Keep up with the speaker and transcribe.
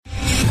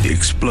The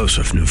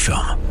explosive new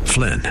film,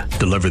 Flynn,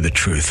 deliver the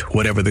truth,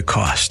 whatever the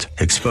cost,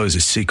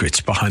 exposes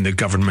secrets behind the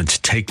government's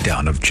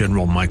takedown of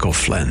General Michael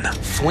Flynn.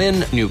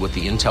 Flynn knew what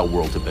the intel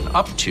world had been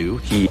up to.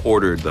 He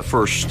ordered the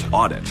first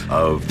audit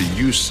of the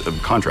use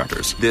of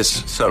contractors.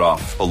 This set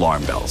off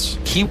alarm bells.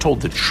 He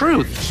told the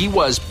truth. He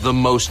was the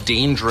most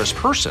dangerous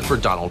person for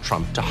Donald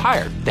Trump to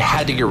hire. They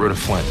had to get rid of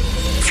Flynn.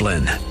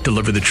 Flynn,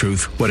 deliver the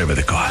truth, whatever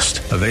the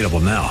cost. Available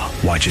now.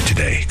 Watch it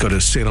today. Go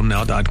to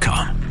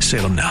salemnow.com.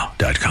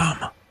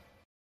 salemnow.com.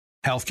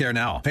 Healthcare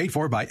Now, paid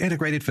for by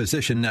Integrated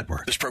Physician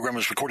Network. This program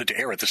is recorded to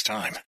air at this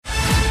time.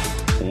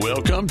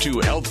 Welcome to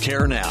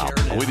Healthcare Now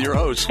with your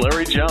hosts,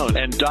 Larry Jones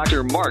and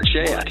Dr. Mark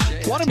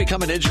Shayat. Want to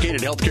become an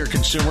educated healthcare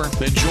consumer?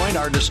 Then join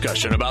our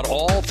discussion about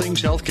all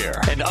things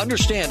healthcare and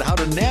understand how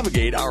to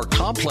navigate our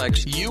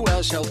complex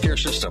U.S. healthcare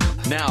system.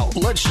 Now,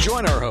 let's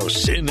join our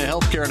hosts in the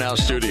Healthcare Now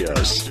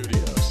studios.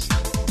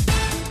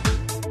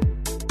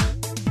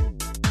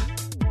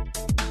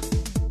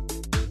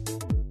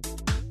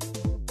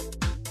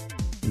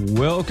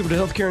 Welcome to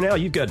Healthcare Now.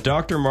 You've got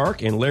Dr.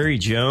 Mark and Larry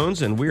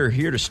Jones, and we are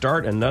here to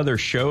start another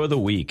show of the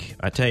week.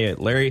 I tell you,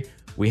 Larry,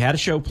 we had a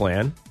show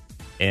plan,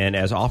 and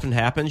as often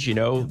happens, you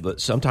know,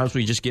 sometimes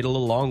we just get a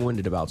little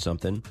long-winded about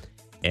something,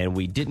 and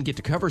we didn't get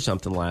to cover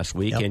something last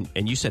week,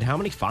 and you said how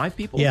many? 5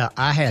 people? Yeah,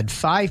 I had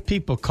 5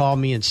 people call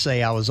me and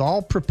say I was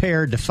all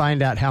prepared to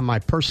find out how my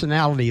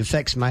personality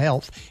affects my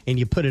health, and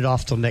you put it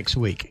off till next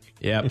week.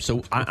 Yeah,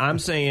 so I'm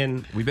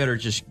saying we better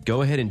just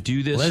go ahead and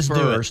do this Let's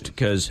first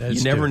because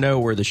you never know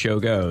where the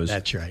show goes.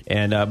 That's right.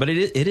 And but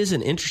it is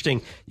an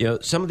interesting, you know,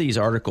 some of these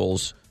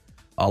articles,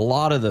 a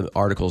lot of the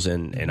articles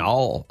in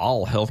all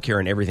healthcare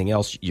and everything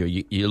else,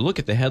 you look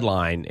at the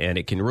headline and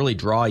it can really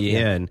draw you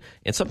in,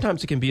 and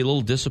sometimes it can be a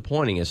little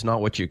disappointing. It's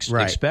not what you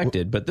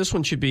expected, but this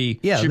one should be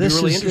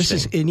really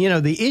interesting. And you know,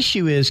 the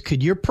issue is,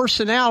 could your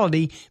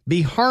personality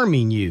be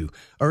harming you,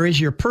 or is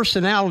your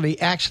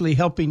personality actually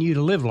helping you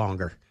to live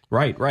longer?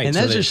 Right. And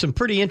those are some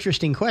pretty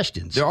interesting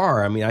questions. There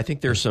are. I mean, I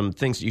think there's some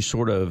things that you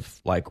sort of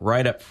like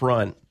right up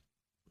front,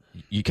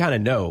 you kind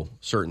of know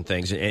certain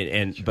things.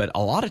 But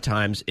a lot of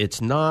times it's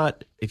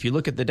not, if you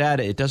look at the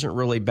data, it doesn't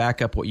really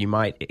back up what you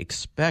might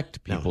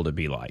expect people to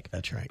be like.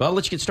 That's right. But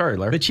let's get started,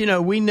 Larry. But, you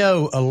know, we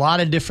know a lot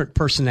of different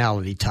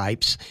personality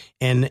types.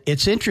 And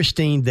it's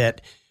interesting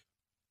that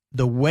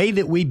the way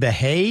that we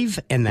behave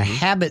and the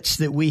habits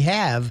that we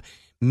have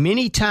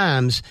many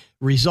times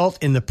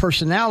result in the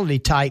personality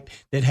type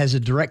that has a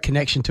direct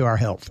connection to our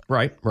health.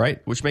 Right.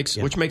 Which makes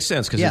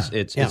sense because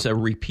it's a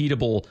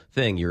repeatable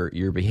thing.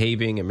 You're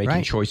behaving and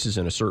making choices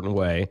in a certain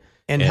way.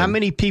 And how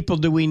many people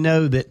do we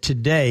know that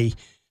today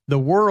the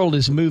world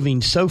is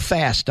moving so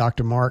fast,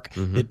 Dr. Mark,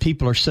 that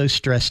people are so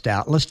stressed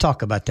out? Let's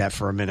talk about that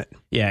for a minute.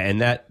 Yeah,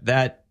 and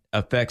that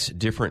affects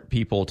different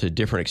people to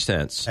different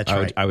extents. That's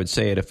right. I would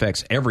say it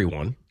affects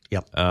everyone.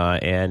 Yep.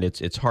 And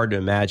it's hard to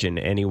imagine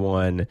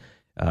anyone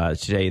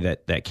today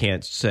that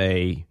can't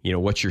say, you know,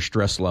 what's your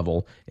stress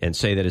level and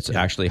say that it's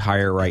actually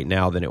higher right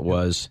now than it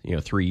was,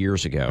 3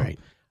 years ago. Right.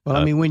 Well,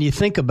 I mean, when you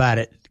think about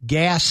it,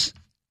 gas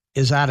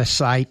is out of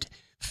sight.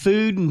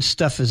 Food and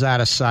stuff is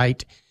out of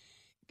sight.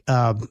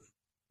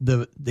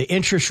 The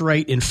interest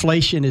rate,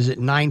 inflation is at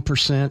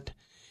 9%.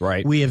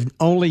 Right. We have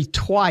only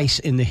twice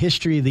in the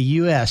history of the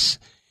U.S.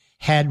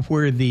 had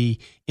where the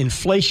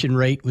inflation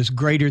rate was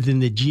greater than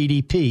the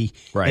GDP.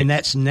 Right. And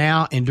that's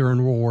now and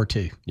during World War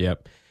II.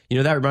 Yep. You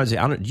know, that reminds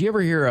me, do you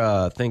ever hear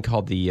a thing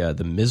called the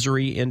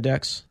misery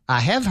index? I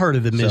have heard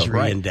of the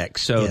misery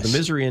index. So the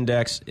misery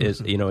index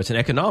is, it's an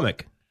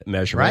economic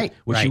measurement,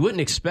 which you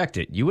wouldn't expect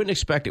it. You wouldn't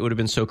expect it would have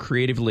been so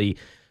creatively,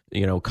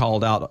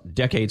 called out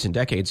decades and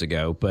decades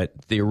ago. But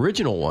the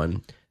original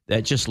one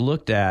that just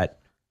looked at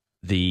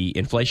the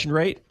inflation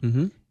rate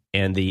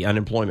and the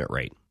unemployment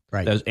rate.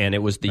 Right. And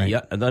it was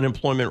the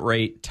unemployment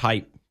rate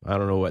type. I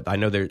don't know what, I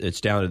know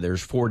it's down to,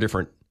 there's 4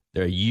 different.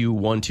 There are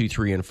U1, 2,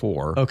 3, and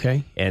 4.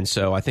 Okay. And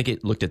so I think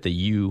it looked at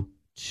the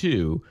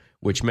U2,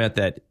 which meant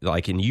that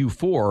like in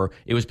U4,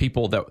 it was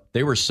people that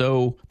they were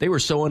so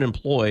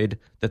unemployed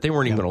that they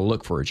weren't even going to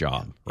look for a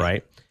job,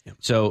 right? Yep.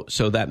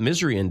 So that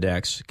misery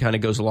index kind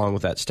of goes along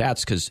with that stats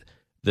because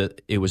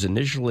it was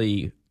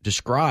initially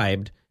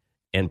described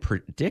and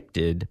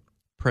predicted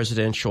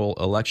presidential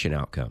election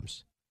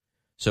outcomes.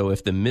 So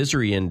if the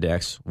misery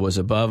index was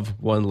above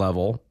one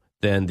level,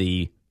 then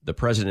the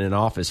president in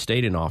office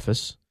stayed in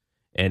office.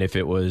 And if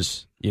it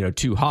was,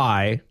 too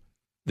high,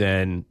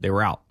 then they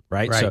were out,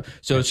 right?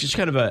 So it's just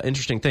kind of an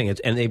interesting thing.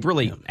 And they've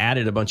really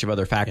added a bunch of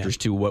other factors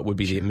to what would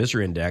be the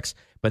misery index.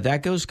 But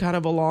that goes kind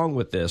of along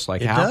with this,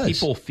 like how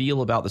people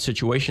feel about the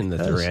situation that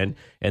they're in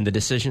and the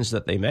decisions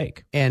that they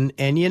make. And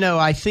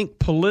I think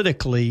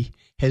politically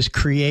has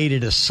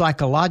created a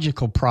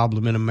psychological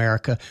problem in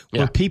America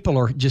where people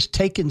are just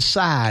taking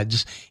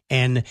sides,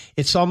 and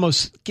it's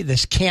almost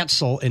this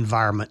cancel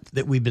environment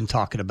that we've been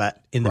talking about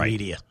in the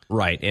media.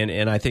 Right.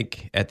 And I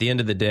think at the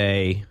end of the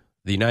day,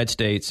 the United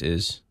States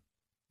is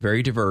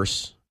very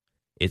diverse.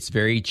 It's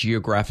very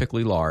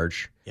geographically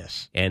large.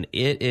 Yes. And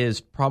it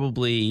is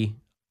probably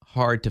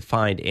hard to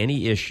find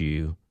any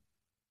issue,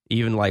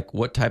 even like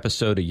what type of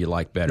soda you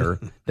like better,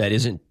 that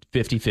isn't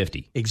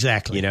 50-50.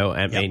 Exactly. You know,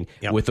 I mean,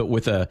 with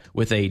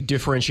a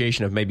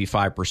differentiation of maybe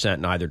 5%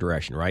 in either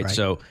direction, right?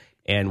 So,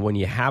 and when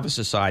you have a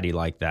society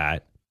like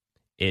that,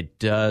 it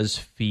does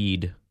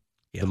feed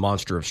the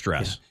monster of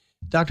stress.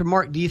 Dr.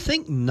 Mark, do you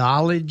think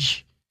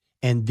knowledge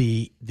and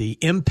the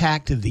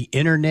impact of the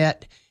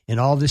internet and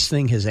all this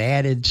thing has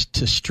added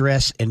to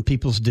stress and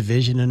people's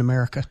division in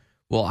America?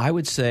 Well, I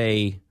would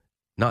say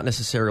not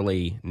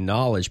necessarily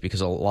knowledge,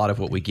 because a lot of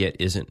what we get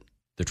isn't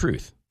the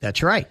truth.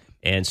 That's right.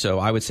 And so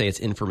I would say it's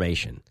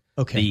information.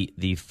 Okay.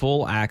 The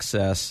full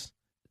access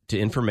to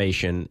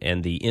information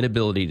and the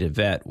inability to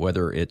vet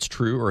whether it's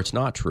true or it's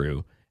not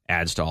true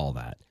adds to all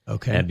that.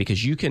 Okay. And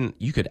because you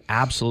could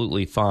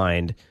absolutely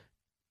find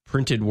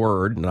printed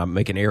word, and I'm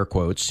making air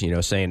quotes, you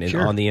know, saying it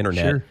on the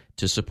internet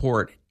to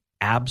support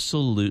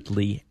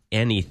absolutely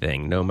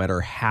anything, no matter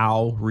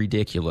how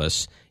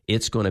ridiculous,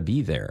 it's going to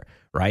be there,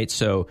 right?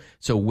 So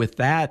with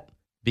that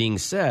being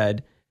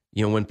said,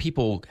 you know, when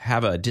people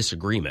have a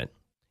disagreement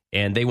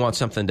and they want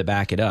something to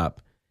back it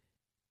up,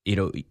 you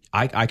know,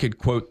 I could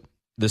quote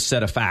the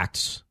set of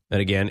facts,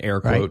 and again, air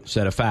quote,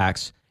 set of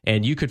facts,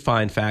 and you could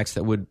find facts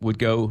that would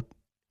go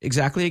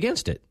exactly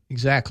against it.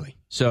 Exactly.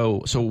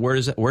 So where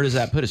does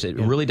that put us? It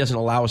really doesn't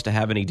allow us to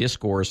have any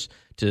discourse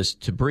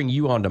to bring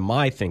you onto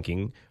my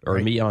thinking or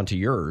me onto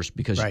yours,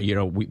 because you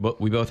know we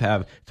both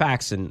have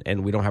facts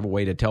and we don't have a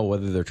way to tell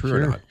whether they're true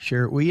or not.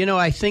 Sure. Well, you know,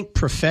 I think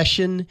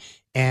profession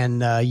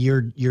and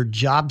your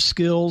job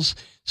skills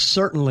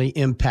certainly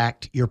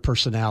impact your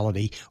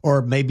personality,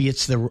 or maybe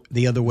it's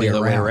the other way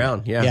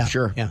around. Yeah,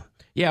 sure.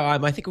 Yeah.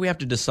 I think we have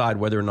to decide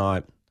whether or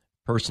not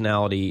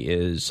personality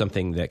is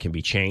something that can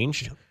be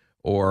changed,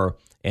 or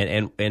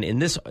and in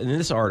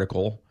this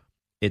article,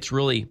 it's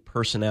really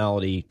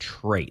personality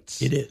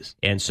traits. It is.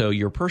 And so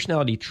your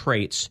personality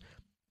traits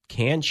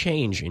can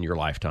change in your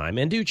lifetime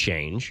and do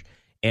change,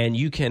 and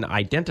you can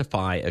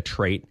identify a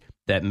trait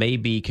that may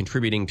be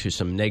contributing to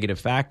some negative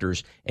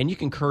factors, and you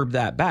can curb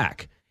that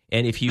back.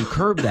 And if you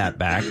curb that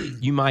back,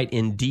 you might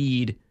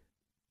indeed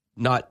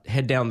not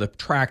head down the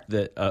track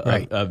that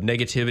of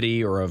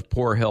negativity or of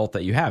poor health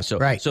that you have. So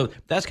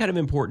that's kind of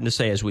important to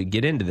say as we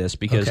get into this,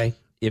 because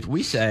if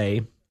we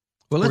say,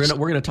 well,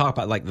 we're going to talk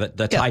about like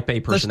the type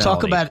A personality. Let's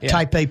talk about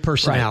type A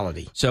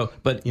personality. Right. So,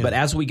 but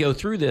as we go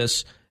through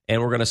this,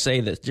 and we're going to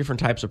say that different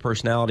types of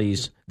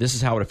personalities, this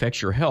is how it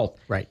affects your health.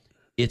 Right.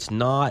 It's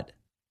not,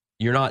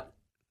 you're not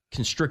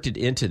constricted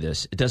into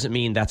this. It doesn't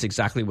mean that's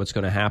exactly what's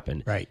going to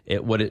happen. Right.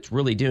 What it's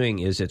really doing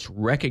is it's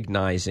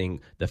recognizing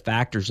the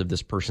factors of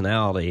this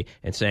personality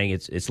and saying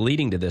it's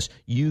leading to this.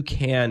 You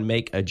can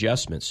make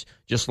adjustments.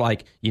 Just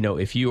like, you know,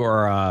 if you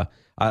are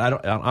I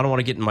don't want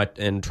to get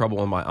in trouble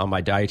on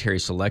my dietary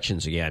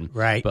selections again.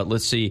 Right. But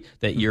let's see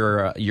that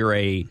you're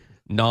a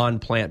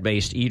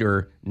non-plant-based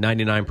eater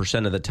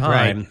 99% of the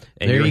time. Right.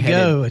 And there you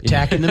go,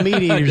 attacking the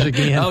meat eaters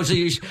again. Oh, so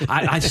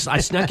I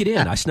snuck it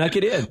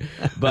in.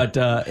 But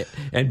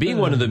and being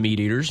one of the meat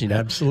eaters, you know,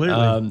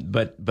 absolutely.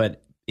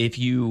 But if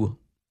you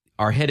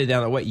are headed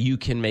down that way, you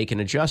can make an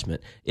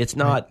adjustment. It's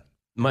not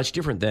much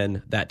different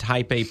than that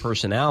type A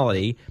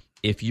personality.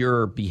 If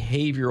your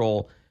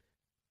behavioral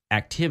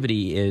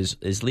activity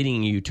is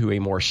leading you to a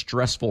more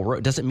stressful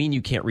road, doesn't mean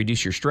you can't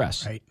reduce your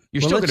stress. Right.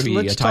 You're still going to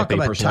be a type A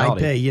personality. Let's talk about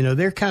type A. You know,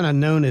 they're kind of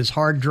known as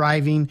hard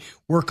driving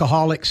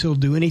workaholics who'll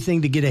do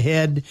anything to get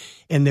ahead,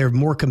 and they're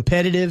more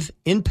competitive,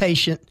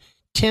 impatient,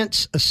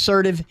 tense,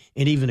 assertive,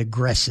 and even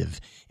aggressive.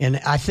 And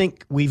I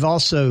think we've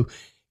also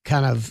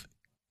kind of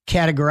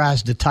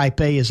categorized the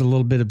type A as a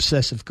little bit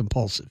obsessive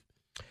compulsive.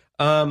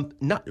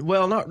 Not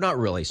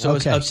really. So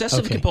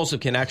obsessive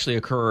compulsive can actually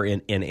occur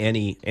in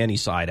any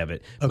side of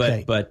it.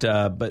 But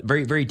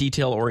very, very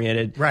detail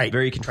oriented,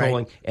 very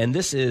controlling. Right. And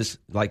this is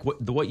like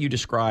what you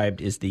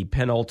described is the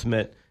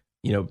penultimate.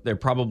 You know, there are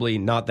probably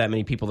not that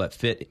many people that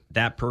fit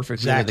that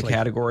perfectly into the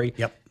category.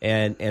 Yep.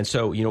 And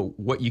so, you know,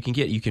 what you can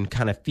get, you can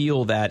kind of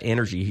feel that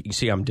energy. You can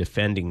see I'm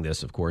defending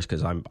this, of course,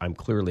 because I'm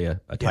clearly a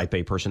type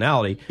A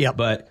personality. Yep.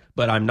 But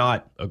I'm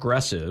not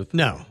aggressive.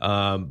 No.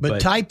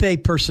 But type A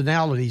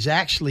personalities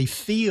actually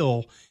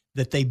feel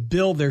that they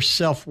build their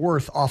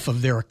self-worth off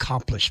of their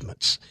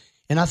accomplishments.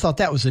 And I thought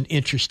that was an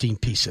interesting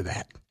piece of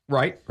that.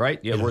 Right.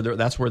 Yeah,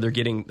 that's where they're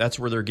getting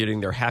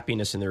their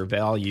happiness and their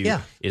value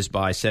is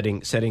by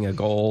setting a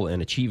goal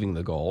and achieving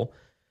the goal.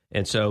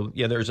 And so,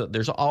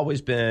 there's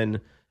always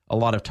been a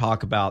lot of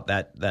talk about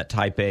that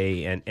type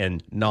A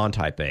and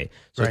non-type A.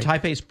 So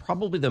type A is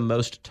probably the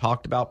most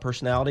talked about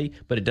personality,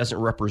 but it doesn't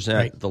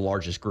represent the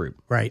largest group.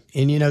 Right.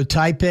 And, you know,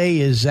 type A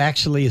is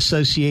actually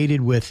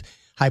associated with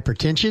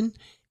hypertension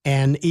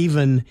and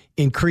even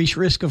increased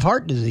risk of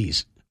heart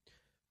disease.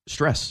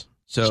 Stress.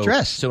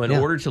 So in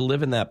order to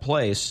live in that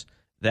place,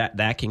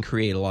 that can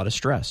create a lot of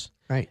stress.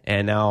 Right.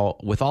 And now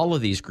with all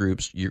of these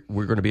groups,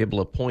 we're going to be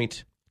able to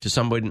point to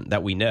someone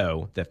that we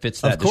know that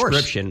fits that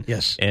description,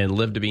 yes, and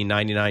live to be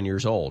 99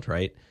 years old,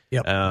 right?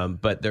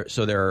 Yep. But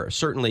there are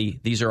certainly,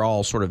 these are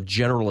all sort of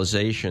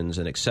generalizations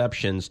and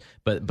exceptions,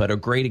 but a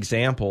great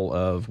example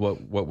of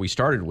what we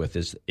started with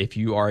is if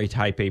you are a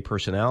type A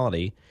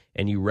personality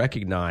and you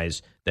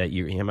recognize that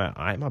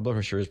my blood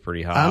pressure is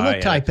pretty high. I'm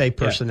a type A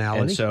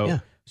personality.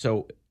 And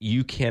so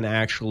you can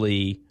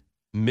actually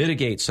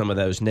mitigate some of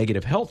those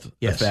negative health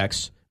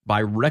effects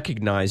by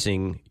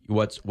recognizing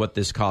what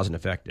this cause and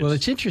effect is. Well,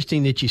 it's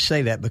interesting that you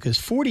say that because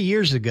 40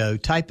 years ago,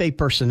 type A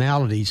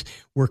personalities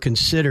were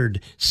considered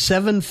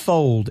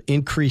 7-fold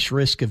increased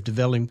risk of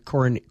developing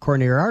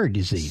coronary artery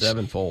disease.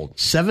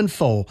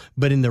 7-fold.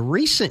 But in the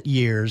recent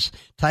years,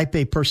 type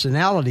A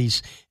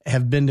personalities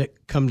have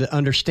come to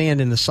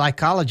understand in the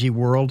psychology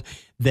world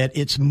that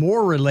it's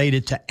more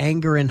related to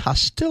anger and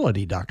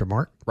hostility, Dr.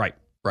 Mark.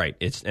 Right.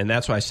 And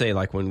that's why I say,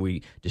 like, when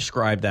we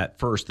describe that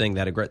first thing,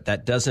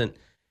 that doesn't,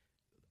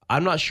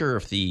 I'm not sure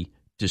if the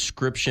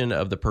description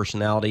of the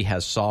personality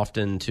has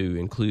softened to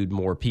include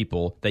more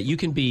people, that you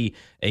can be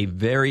a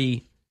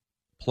very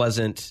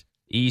pleasant,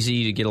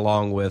 easy to get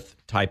along with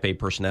type A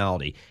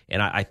personality.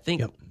 And I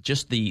think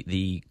just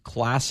the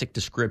classic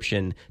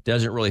description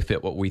doesn't really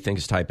fit what we think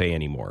is type A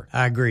anymore.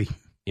 I agree.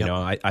 You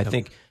know, I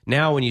think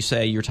now when you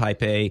say you're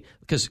type A,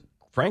 because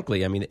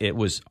frankly, I mean, it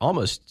was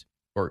almost,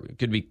 or it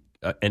could be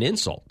an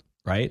insult.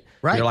 Right.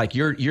 You're like,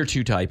 you're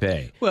too type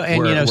A. Well,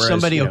 and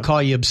somebody will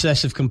call you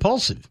obsessive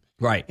compulsive.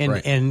 Right.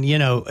 And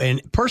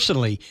and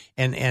personally,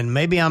 and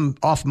maybe I'm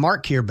off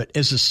mark here, but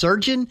as a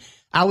surgeon,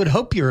 I would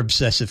hope you're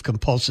obsessive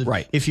compulsive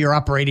if you're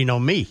operating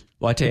on me.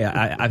 Well, I tell you,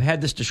 I've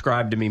had this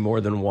described to me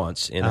more than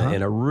once in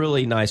a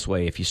really nice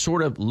way. If you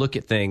sort of look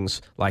at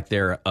things like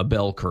they're a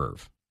bell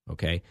curve,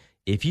 okay?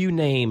 If you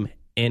name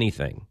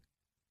anything,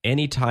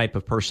 any type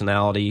of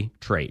personality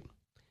trait,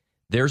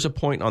 there's a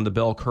point on the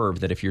bell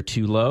curve that if you're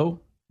too low,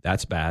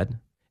 that's bad.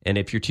 And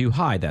if you're too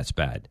high, that's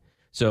bad.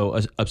 So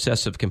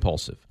obsessive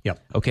compulsive.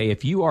 Yep. Okay,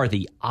 if you are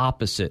the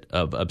opposite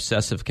of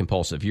obsessive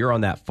compulsive, you're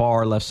on that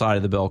far left side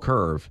of the bell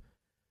curve,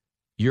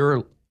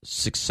 your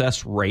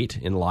success rate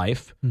in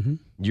life,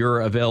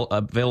 your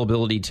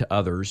availability to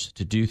others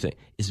to do things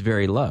is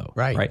very low.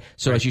 Right.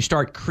 So as you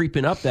start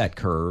creeping up that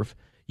curve,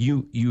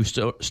 you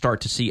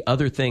start to see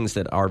other things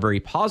that are very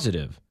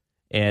positive,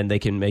 and they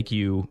can make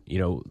you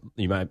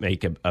might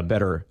make a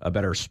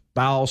better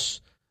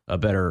spouse, a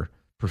better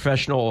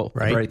professional,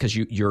 right? Because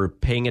you're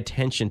paying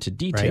attention to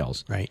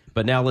details. Right.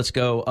 But now let's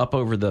go up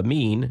over the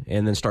mean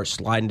and then start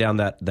sliding down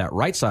that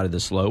right side of the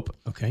slope.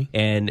 Okay.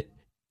 And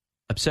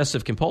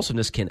obsessive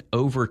compulsiveness can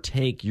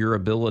overtake your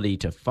ability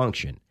to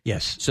function.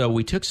 Yes. So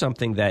we took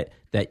something that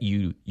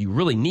you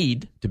really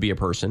need to be a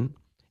person,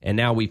 and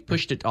now we've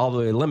pushed it all the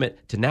way to the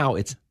limit to now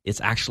it's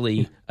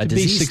actually a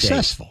disease be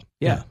successful.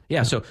 State.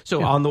 Yeah. So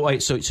on the way,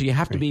 so you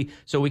have to be.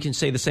 So we can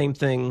say the same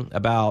thing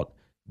about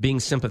being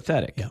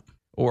sympathetic. Yeah.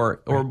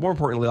 Or more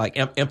importantly, like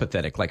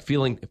empathetic, like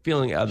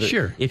feeling other.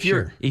 Sure.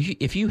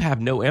 If you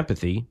have no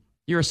empathy,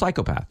 you're a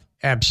psychopath.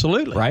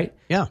 Absolutely. Right.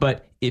 Yeah.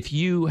 But if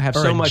you have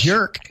or so a much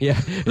jerk,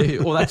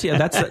 well, that's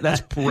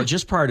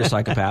just prior to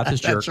psychopath is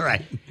jerk. That's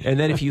right. And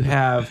then if you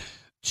have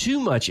too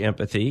much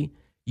empathy,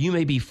 you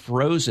may be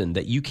frozen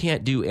that you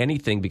can't do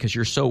anything because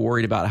you're so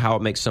worried about how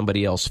it makes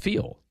somebody else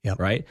feel. Yep.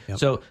 Right. Yep.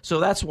 So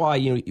that's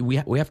why we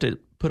have to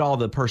put all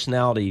the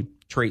personality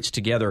traits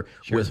together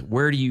with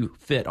where do you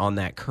fit on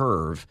that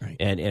curve,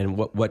 and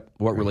what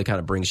really kind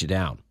of brings you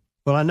down.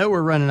 Well, I know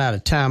we're running out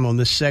of time on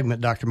this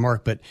segment, Dr.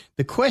 Mark, but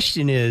the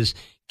question is,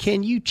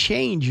 can you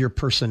change your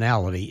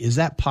personality? Is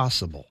that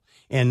possible?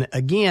 And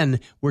again,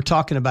 we're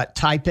talking about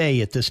type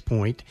A at this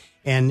point.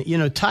 And,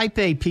 type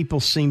A people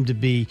seem to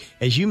be,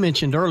 as you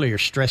mentioned earlier,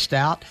 stressed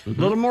out, a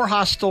little more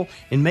hostile,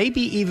 and maybe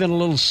even a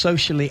little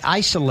socially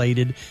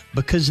isolated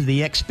because of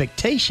the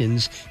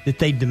expectations that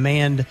they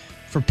demand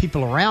for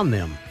people around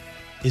them.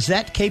 Is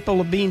that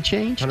capable of being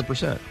changed?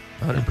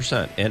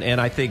 100%. And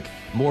I think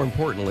more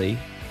importantly,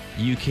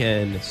 you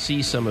can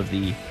see some of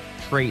the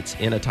traits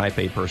in a type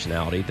A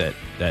personality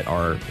that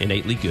are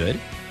innately good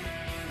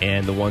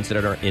and the ones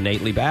that are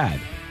innately bad.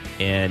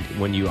 And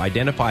when you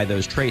identify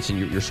those traits, and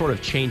you're sort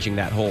of changing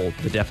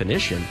the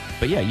definition,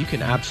 but yeah, you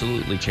can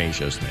absolutely change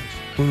those things.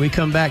 When we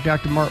come back,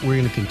 Dr. Mark, we're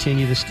going to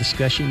continue this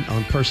discussion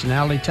on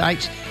personality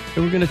types,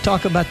 and we're going to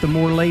talk about the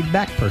more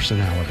laid-back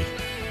personality.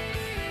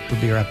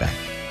 We'll be right back.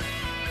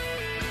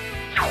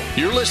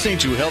 You're listening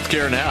to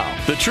Healthcare Now,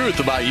 the truth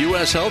about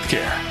U.S.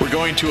 healthcare. We're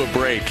going to a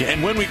break,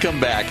 and when we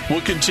come back,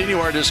 we'll continue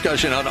our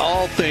discussion on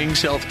all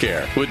things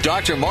healthcare with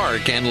Dr.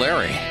 Mark and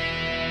Larry.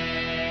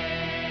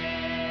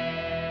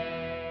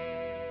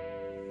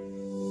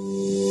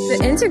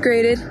 The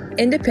Integrated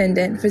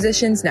Independent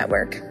Physicians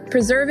Network,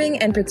 preserving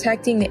and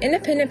protecting the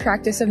independent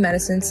practice of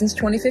medicine since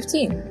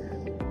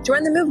 2015.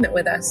 Join the movement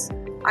with us.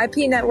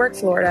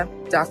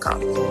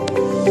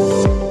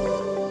 IPNetworkFlorida.com.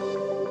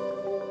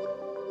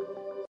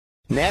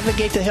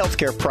 Navigate the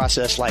healthcare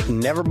process like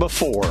never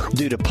before.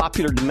 Due to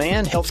popular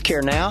demand,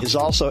 Healthcare Now is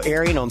also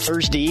airing on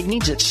Thursday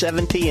evenings at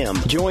 7 p.m.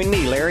 Join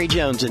me, Larry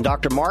Jones, and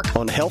Dr. Mark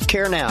on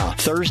Healthcare Now,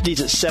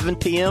 Thursdays at 7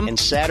 p.m. and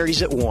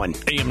Saturdays at 1.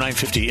 AM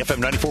 950, FM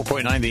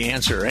 94.9, The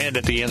Answer, and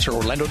at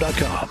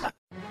theanswerorlando.com.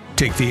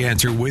 Take The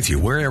Answer with you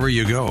wherever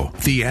you go.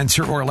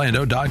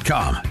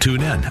 TheAnswerOrlando.com.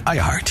 Tune in,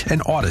 iHeart,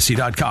 and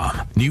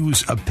Odyssey.com.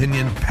 News,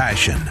 opinion,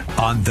 passion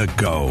on the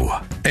go.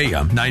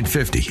 AM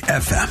 950,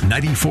 FM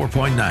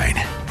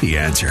 94.9. The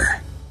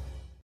Answer.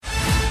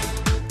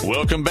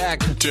 Welcome back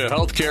to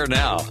Healthcare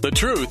Now, the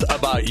truth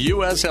about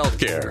U.S.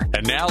 healthcare.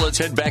 And now let's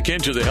head back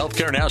into the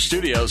Healthcare Now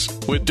studios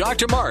with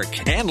Dr.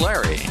 Mark and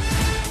Larry.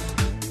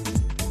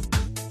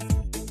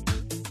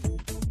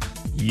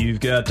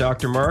 You've got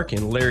Dr. Mark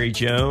and Larry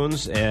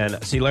Jones.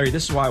 And see, Larry,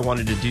 this is why I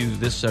wanted to do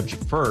this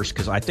subject first,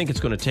 because I think it's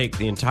going to take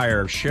the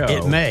entire show.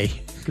 It may.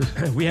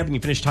 We haven't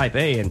even finished Type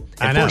A, and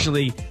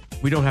unfortunately,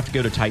 we don't have to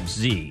go to Type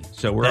Z.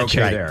 So we're That's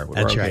okay right. there. We're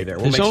That's okay right. there.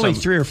 There's only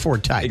 3 or 4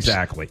 types.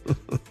 Exactly.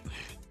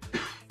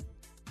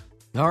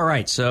 All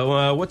right.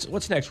 So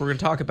what's next? We're going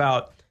to talk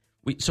about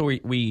we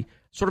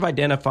sort of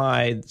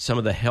identified some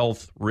of the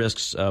health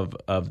risks of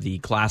the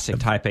classic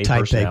Type A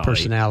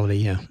personality.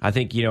 Yeah. I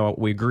think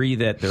we agree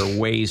that there are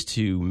ways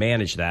to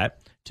manage that,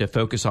 to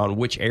focus on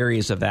which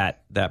areas of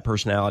that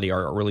personality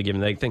are really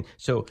giving the thing.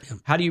 So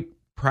how do you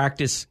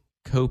practice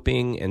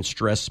coping and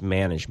stress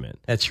management?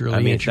 That's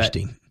really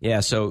interesting.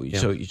 So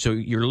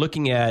you're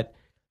looking at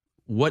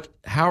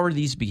how are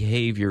these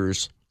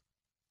behaviors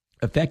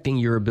affecting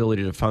your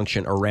ability to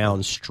function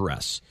around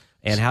stress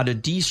and how to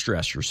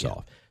de-stress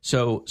yourself. Yeah.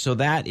 So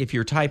that if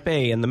you're Type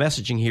A, and the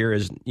messaging here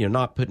is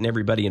not putting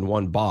everybody in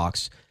one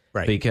box,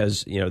 right?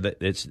 Because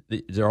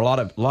there are a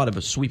lot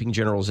of sweeping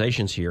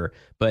generalizations here.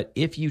 But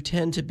if you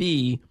tend to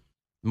be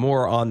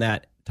more on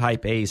that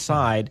Type A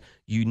side,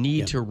 you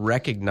need to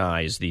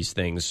recognize these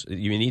things.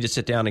 You need to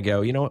sit down and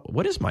go,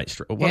 what is my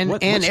stress?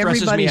 What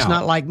everybody's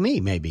not like me,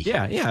 maybe.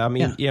 Yeah. How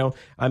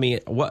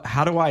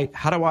do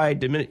I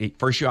diminish?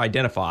 First, you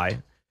identify,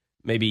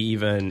 maybe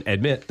even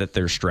admit that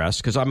there's stress.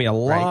 Because a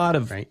lot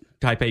of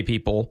Type A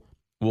people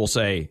will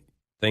say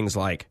things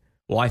like,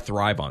 well, I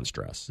thrive on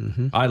stress.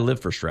 Mm-hmm. I live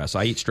for stress.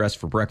 I eat stress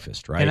for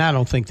breakfast, right? And I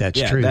don't think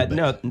that's true.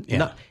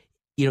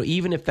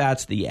 Even if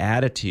that's the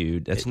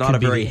attitude, that's not a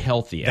very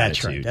healthy attitude.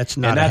 That's right. That's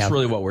not. And that's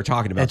really what we're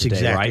talking about today,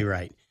 right? That's exactly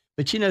right.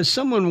 But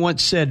someone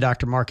once said,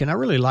 Dr. Mark, and I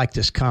really like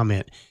this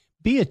comment: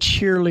 be a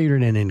cheerleader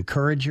and an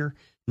encourager,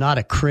 not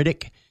a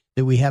critic.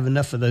 That we have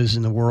enough of those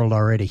in the world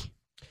already.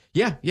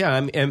 Yeah.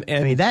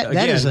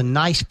 That is a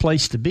nice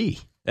place to be.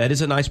 That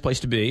is a nice place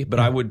to be, but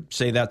I would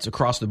say that's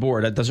across the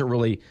board. That doesn't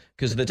really,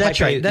 because the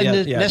Type A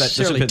doesn't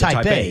necessarily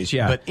Type A,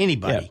 but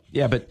anybody.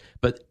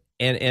 But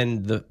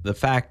the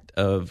fact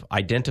of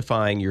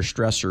identifying your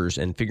stressors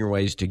and figuring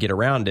ways to get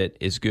around it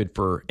is good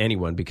for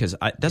anyone, because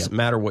it doesn't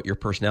matter what your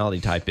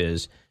personality type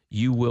is,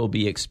 you will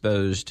be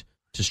exposed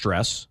to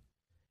stress,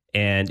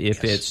 and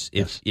if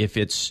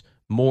it's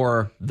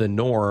more the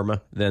norm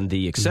than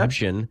the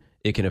exception,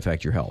 it can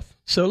affect your health.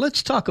 So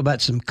let's talk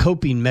about some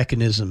coping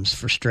mechanisms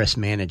for stress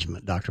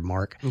management, Dr.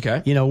 Mark.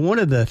 Okay. One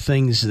of the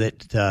things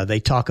that they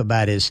talk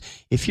about is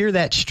if you're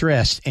that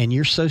stressed and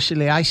you're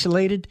socially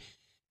isolated,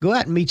 go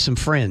out and meet some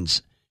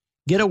friends.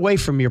 Get away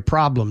from your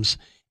problems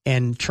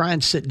and try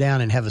and sit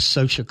down and have a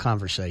social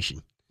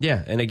conversation.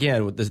 Yeah, and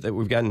again,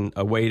 we've gotten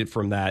away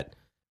from that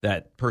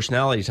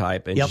personality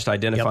type and just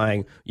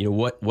identifying,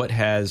 what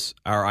has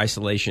our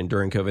isolation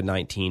during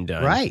COVID-19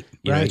 done? Right.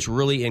 It's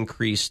really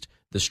increased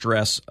the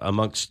stress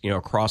amongst,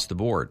 across the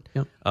board.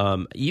 Yep.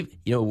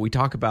 We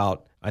talk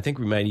about, I think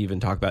we might even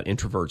talk about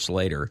introverts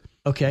later.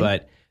 Okay.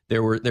 But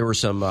there were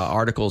some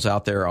articles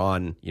out there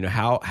on,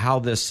 how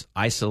this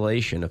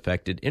isolation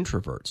affected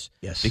introverts.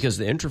 Yes. Because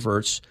the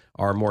introverts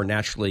are more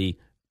naturally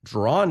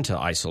drawn to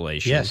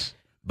isolation. Yes.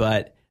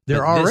 But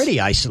they're already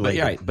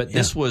isolated. But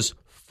this was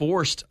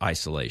forced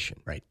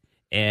isolation. Right.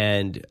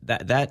 And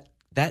that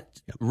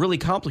really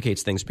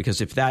complicates things,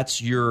 because if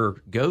that's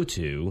your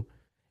go-to,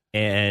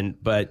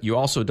 but you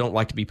also don't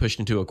like to be pushed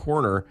into a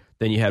corner,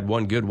 then you had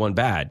one good, one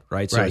bad,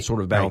 right? So it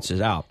sort of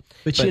balances out.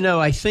 But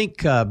I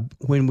think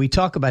when we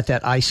talk about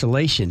that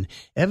isolation,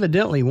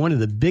 evidently one of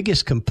the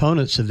biggest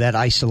components of that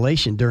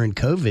isolation during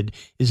COVID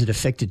is it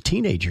affected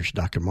teenagers,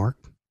 Dr. Mark.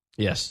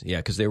 Yes,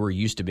 because they were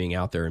used to being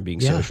out there and being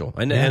social.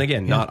 And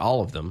again, not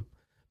all of them,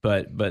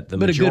 but the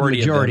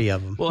majority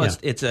of them. Well,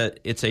 it's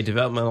a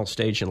developmental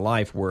stage in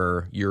life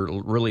where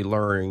you're really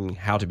learning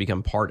how to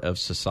become part of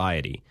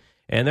society.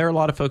 And there are a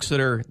lot of folks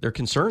they're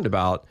concerned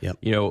about,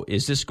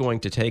 is this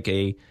going to take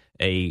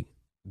a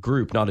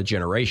group, not a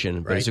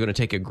generation, but is it going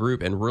to take a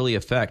group and really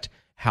affect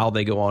how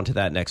they go on to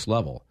that next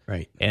level?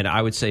 Right. And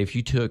I would say if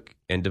you took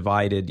and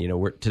divided,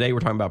 today we're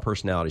talking about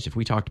personalities. If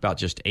we talked about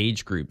just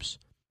age groups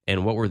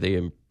and what were the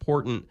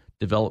important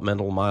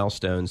developmental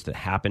milestones that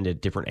happened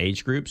at different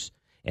age groups,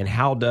 and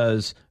how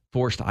does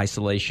forced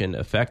isolation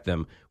affect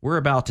them, we're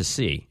about to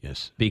see.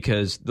 Yes.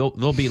 Because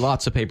there'll be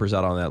lots of papers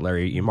out on that,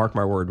 Larry. You mark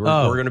my word.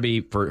 We're going to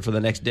be, for the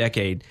next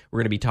decade, we're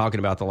going to be talking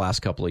about the last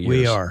couple of years.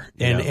 We are.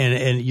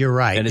 And you're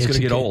right. And it's going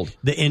to get old.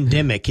 The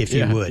endemic, if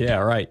you would. Yeah,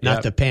 right.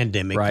 Not the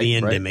pandemic, the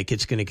endemic. Right.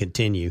 It's going to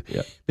continue.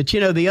 Yep. But,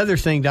 the other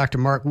thing, Dr.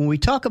 Mark, when we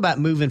talk about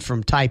moving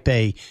from type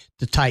A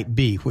to type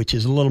B, which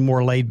is a little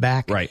more laid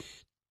back, right?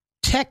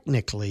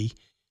 Technically,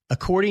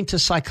 according to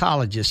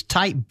psychologists,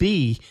 type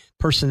B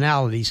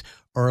personalities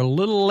are a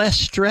little less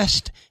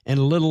stressed and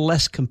a little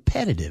less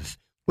competitive.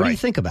 What do you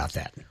think about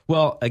that?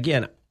 Well,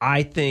 again,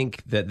 I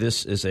think that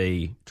this is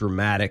a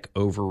dramatic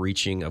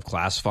overreaching of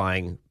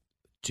classifying.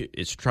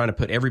 It's trying to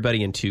put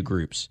everybody in two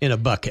groups. In a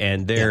bucket.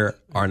 And there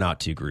are not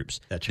two groups.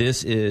 That's right.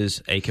 This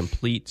is a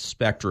complete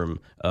spectrum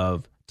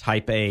of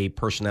type A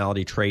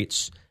personality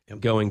traits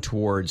going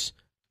towards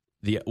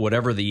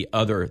whatever the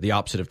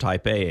opposite of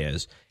type A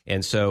is.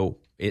 And so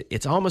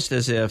it's almost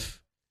as if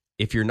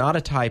you're not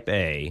a type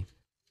A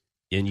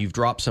and you've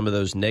dropped some of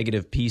those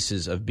negative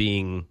pieces of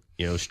being,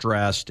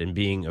 stressed and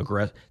being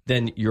aggressive,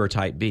 then you're a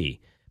type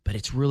B. But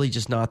it's really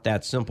just not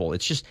that simple.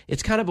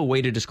 It's kind of a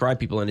way to describe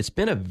people, and it's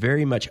been a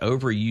very much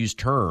overused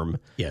term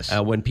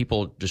when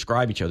people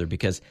describe each other,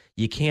 because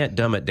you can't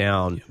dumb it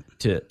down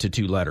to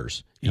two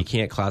letters. You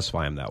can't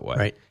classify them that way.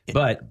 Right.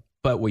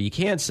 But what you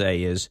can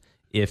say is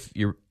if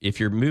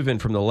you're moving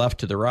from the left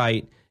to the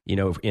right,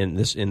 in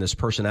this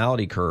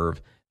personality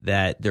curve,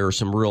 that there are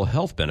some real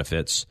health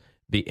benefits.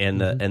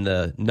 And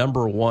the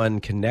number one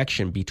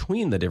connection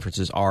between the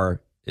differences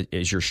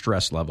is your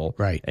stress level,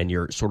 right, and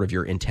your sort of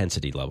your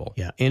intensity level.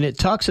 Yeah, and it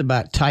talks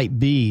about type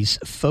B's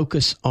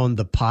focus on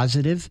the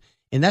positive,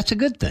 and that's a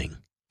good thing.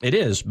 It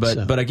is,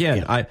 but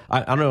again, I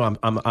don't know.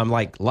 I'm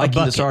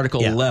liking this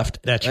article left.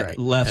 That's right.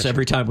 Left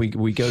every time we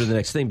go to the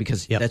next thing,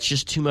 because that's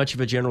just too much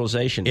of a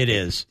generalization. It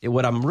is.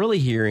 What I'm really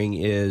hearing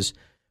is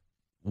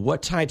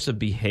what types of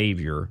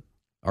behavior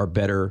are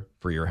better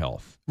for your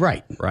health.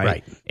 Right.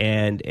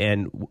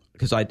 And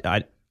because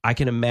I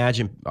can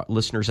imagine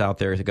listeners out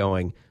there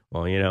going,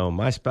 well,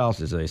 my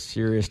spouse is a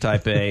serious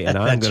type A, and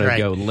I'm going to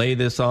go lay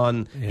this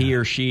on he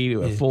or she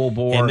full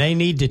bore, and they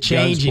need to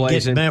change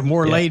and get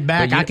more laid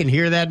back. I can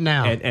hear that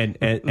now.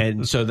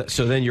 And so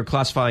then you're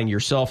classifying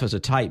yourself as a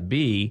type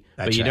B,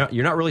 but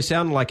you're not really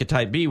sounding like a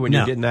type B when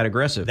you're getting that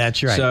aggressive.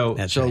 That's right.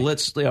 So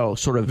let's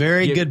sort of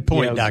good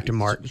point, Dr.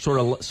 Mark. Sort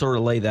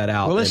of lay that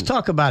out. Well, let's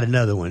talk about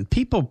another one.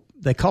 People,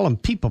 they call them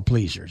people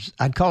pleasers.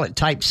 I'd call it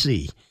type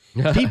C.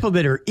 People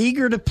that are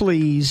eager to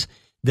please,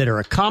 that are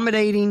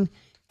accommodating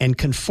and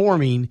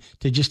conforming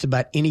to just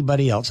about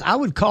anybody else. I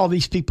would call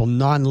these people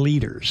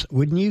non-leaders,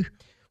 wouldn't you?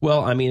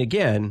 Well, I mean,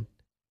 again,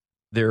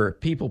 they're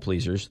people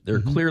pleasers.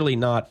 They're clearly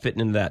not fitting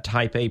into that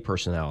type A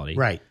personality.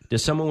 Right.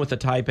 Does someone with a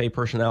type A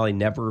personality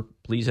never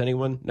please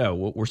anyone? No.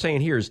 What we're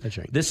saying here is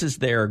this is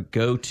their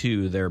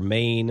go-to, their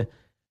main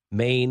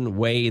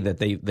way that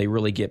they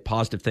really get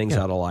positive things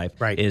out of life,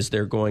 is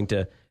they're going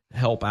to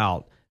help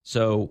out.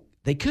 So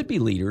they could be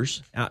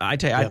leaders. I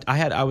tell you, I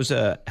had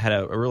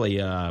a really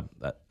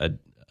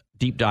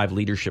deep dive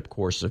leadership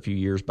course a few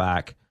years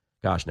back.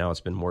 Gosh, now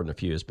it's been more than a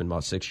few. It's been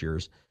about 6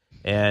 years.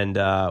 And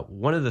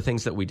one of the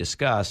things that we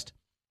discussed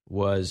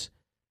was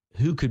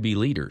who could be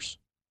leaders.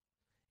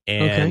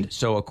 And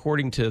so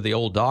according to the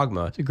old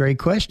dogma, it's a great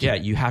question. Yeah,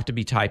 you have to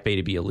be type A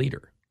to be a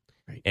leader.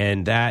 Right.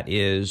 And that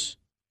is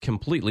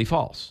completely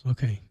false.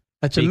 Okay.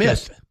 That's a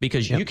myth.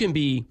 Because you can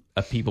be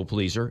a people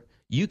pleaser.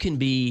 You can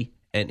be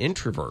an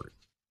introvert.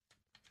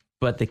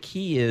 But the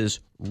key is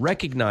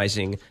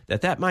recognizing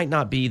that might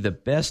not be the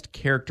best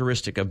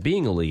characteristic of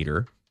being a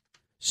leader.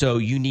 So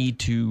you need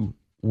to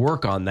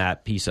work on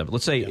that piece of it.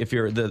 Let's say if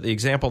you're the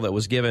example that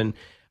was given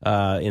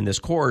in this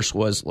course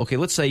was, okay,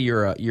 let's say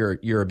you're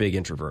a big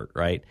introvert,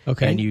 right?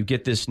 Okay. And you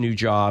get this new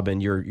job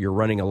and you're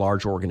running a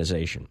large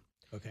organization.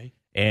 Okay.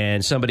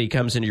 And somebody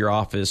comes into your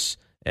office,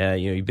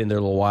 you've been there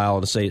a little while,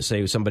 and say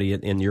somebody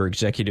in your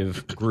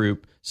executive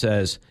group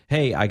says,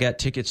 "Hey, I got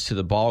tickets to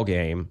the ball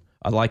game.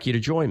 I'd like you to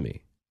join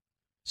me."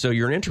 So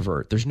you're an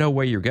introvert. There's no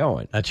way you're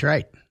going. That's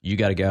right. You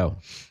got to go.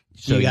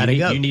 So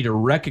you need to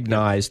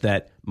recognize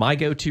that my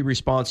go-to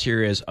response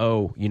here is,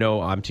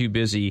 I'm too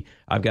busy.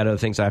 I've got other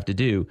things I have to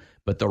do.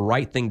 But the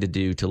right thing to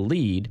do to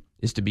lead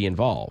is to be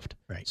involved.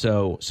 Right.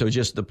 So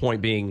just the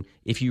point being,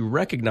 if you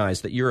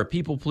recognize that you're a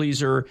people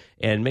pleaser,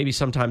 and maybe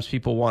sometimes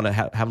people want to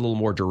have a little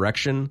more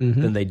direction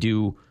than they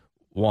do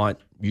want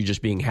you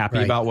just being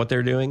happy about what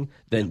they're doing,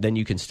 then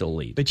you can still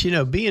lead. But,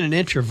 being an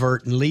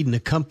introvert and leading a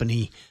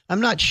company,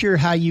 I'm not sure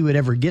how you would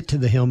ever get to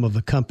the helm of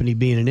a company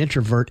being an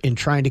introvert and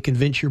trying to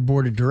convince your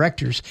board of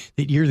directors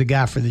that you're the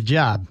guy for the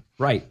job.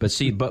 Right. But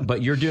see,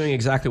 but you're doing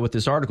exactly what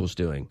this article's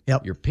doing.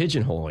 Yep. You're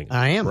pigeonholing.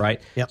 I am.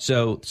 Right. Yep.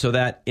 So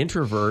that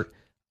introvert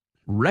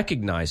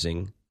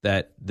recognizing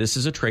that this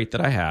is a trait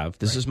that I have,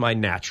 this is my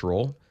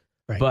natural,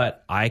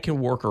 but I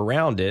can work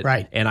around it.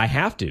 Right. And I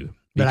have to.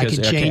 But I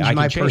can change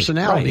my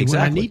personality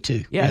when I need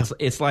to. Yeah.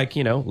 It's like,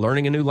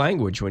 learning a new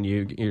language when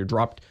you're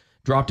dropped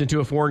into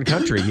a foreign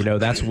country.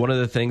 That's one of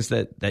the things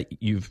that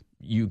you've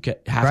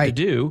have to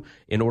do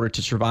in order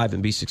to survive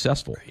and be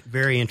successful. Right.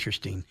 Very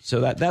interesting.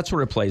 So that's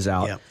where it plays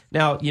out. Yep.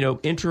 Now,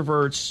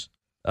 introverts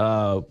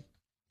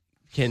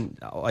can,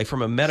 like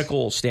from a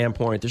medical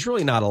standpoint, there's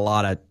really not a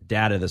lot of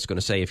data that's going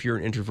to say if you're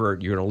an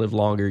introvert, you're going to live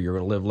longer, you're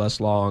going to live less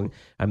long.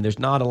 I mean, there's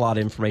not a lot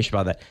of information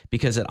about that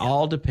because it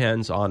all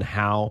depends on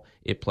how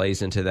it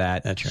plays into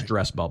that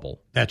stress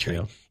bubble. That's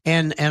right.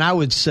 And I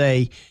would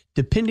say,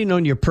 depending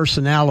on your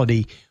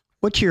personality,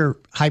 what's your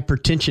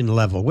hypertension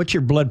level? What's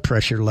your blood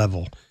pressure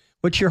level?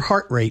 What's your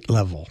heart rate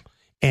level?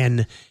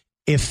 And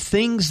if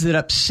things that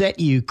upset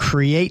you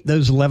create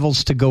those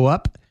levels to go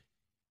up,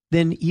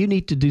 then you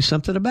need to do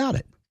something about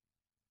it.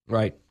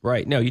 Right.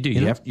 No, you do.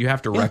 You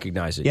have to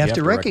recognize it. You have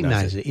to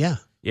recognize it. Yeah.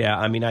 Yeah.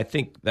 I mean, I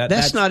think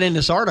that's not in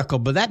this article,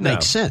 but that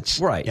makes sense.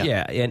 Right.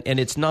 Yeah. And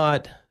it's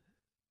not.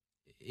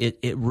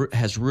 It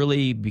has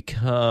really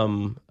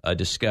become a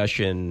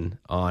discussion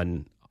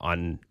on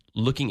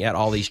looking at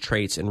all these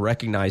traits and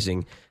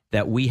recognizing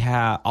that we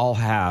all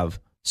have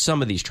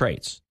some of these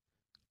traits.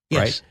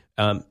 Yes.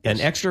 Right. An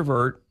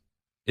extrovert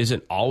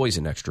isn't always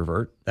an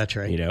extrovert. That's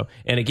right.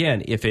 And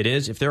again, if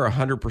they're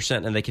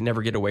 100% and they can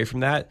never get away from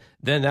that,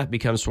 then that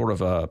becomes sort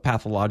of a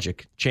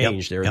pathologic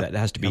change that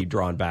has to be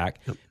drawn back.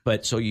 Yep.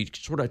 But so you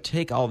sort of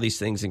take all these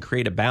things and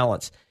create a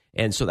balance.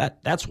 And so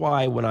that's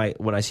why when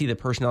I see the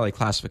personality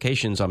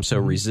classifications, I'm so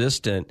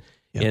resistant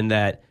in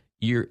that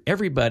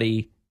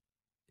everybody,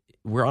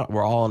 we're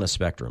all on a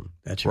spectrum.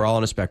 That's we're all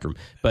on a spectrum.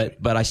 But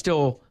I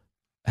still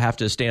have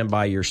to stand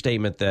by your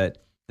statement that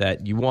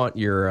you want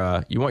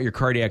your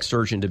cardiac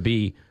surgeon to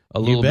be a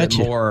little bit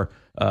more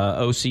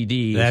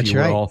OCD, if you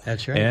will,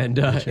 That's right.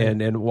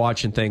 And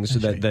watching things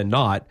than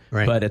not.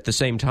 Right. But at the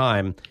same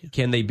time,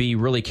 can they be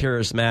really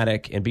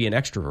charismatic and be an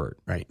extrovert?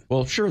 Right.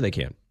 Well, sure they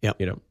can.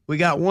 Yep. We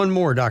got one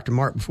more, Dr.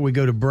 Mark, before we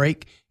go to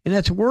break, and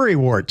that's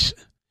worrywarts.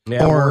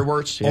 Yeah,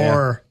 worrywarts. Yeah.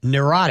 Or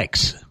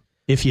neurotics,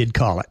 if you'd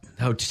call it.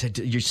 Oh,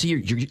 you see,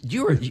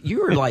 you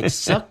were like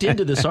sucked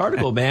into this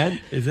article,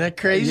 man. Is that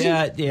crazy?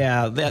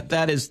 Yeah.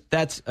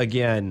 That's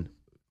again,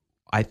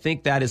 I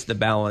think that is the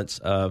balance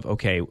of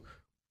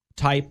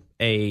type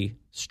A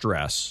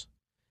stress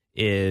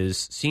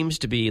seems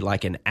to be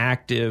like an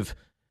active.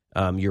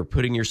 You're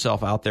putting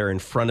yourself out there in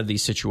front of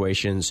these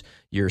situations.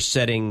 You're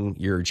setting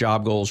your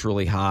job goals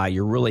really high.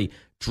 You're really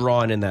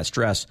drawn in that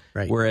stress.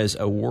 Right. Whereas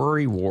a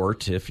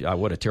worrywart,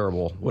 what a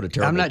terrible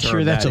I'm not term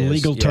sure that's a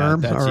legal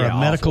term or a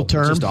medical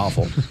term. It's just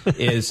awful.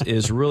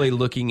 is really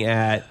looking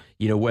at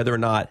whether or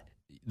not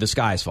the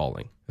sky is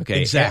falling.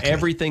 Okay, exactly.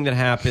 Everything that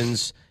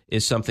happens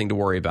is something to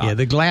worry about. Yeah,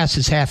 the glass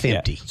is half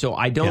empty. Yeah. So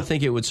I don't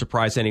think it would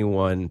surprise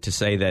anyone to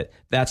say that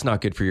that's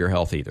not good for your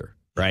health either.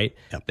 Right.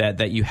 Yep.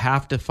 That you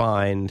have to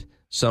find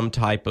some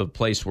type of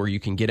place where you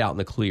can get out in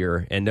the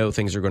clear and know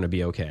things are going to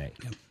be okay.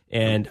 Yep.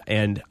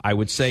 And I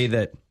would say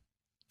that,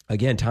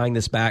 again, tying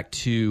this back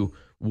to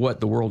what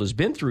the world has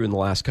been through in the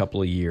last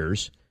couple of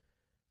years,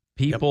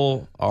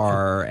 people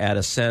are at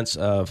a sense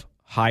of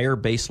higher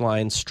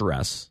baseline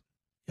stress.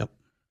 Yep.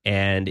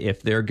 And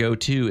if their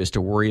go-to is to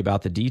worry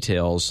about the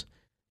details,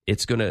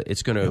 it's going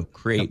to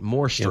create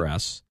more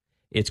stress.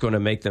 It's going to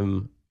make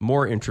them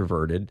more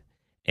introverted.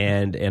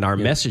 And our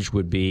message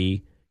would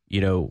be,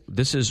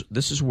 this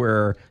is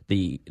where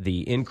the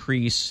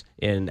increase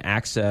in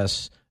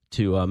access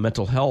to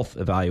mental health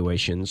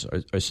evaluations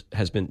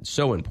has been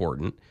so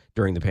important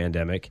during the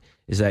pandemic,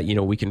 is that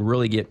we can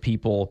really get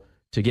people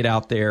to get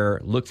out there,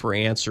 look for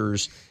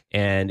answers,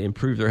 and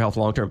improve their health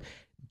long term.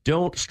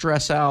 Don't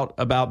stress out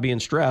about being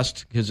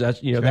stressed, because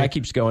that's that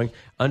keeps going.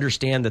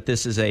 Understand that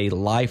this is a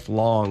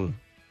lifelong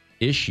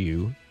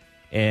issue,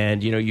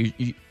 and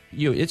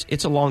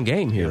it's a long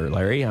game here,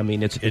 Larry. I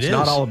mean, it's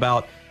not all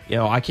about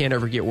I can't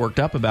ever get worked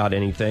up about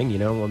anything.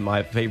 When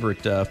my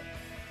favorite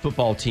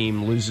football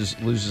team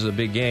loses a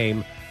big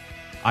game,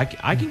 I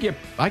can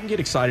get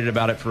excited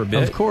about it for a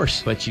bit, of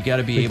course. But you got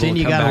to be able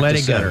to come back let to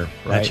it center,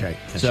 go. right? That's right.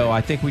 So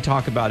I think we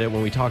talk about it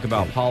when we talk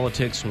about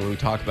politics, when we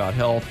talk about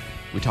health,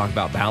 we talk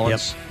about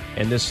balance,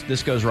 and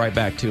this goes right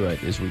back to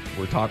it. Is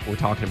we're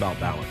talking about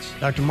balance.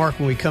 Dr. Mark,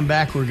 when we come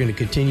back, we're going to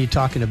continue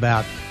talking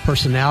about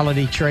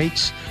personality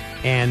traits,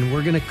 and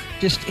we're going to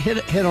just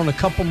hit on a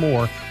couple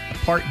more.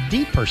 Part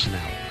D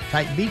personality,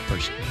 type B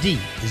person. D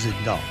is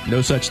in dog.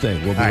 No such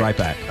thing. We'll be right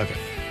back. Okay.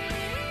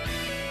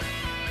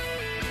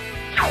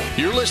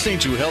 You're listening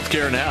to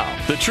Healthcare Now,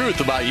 the truth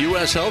about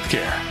U.S.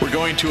 healthcare. We're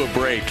going to a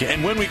break,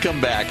 and when we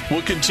come back,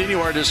 we'll continue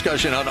our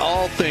discussion on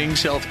all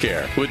things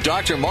healthcare with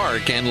Dr.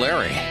 Mark and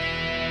Larry.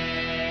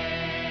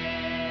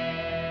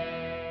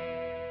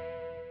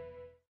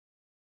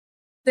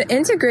 The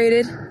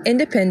Integrated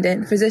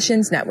Independent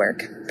Physicians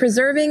Network,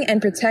 preserving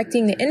and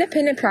protecting the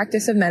independent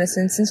practice of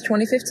medicine since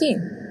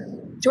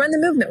 2015. Join the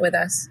movement with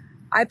us.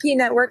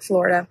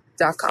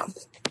 IPNetworkFlorida.com.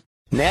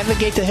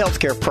 Navigate the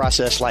healthcare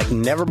process like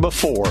never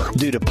before.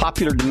 Due to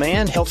popular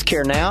demand,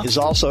 Healthcare Now is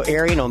also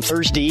airing on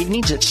Thursday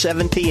evenings at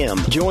 7 p.m.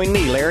 Join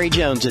me, Larry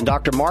Jones, and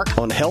Dr. Mark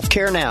on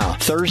Healthcare Now,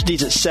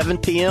 Thursdays at 7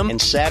 p.m.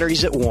 and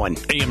Saturdays at 1.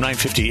 AM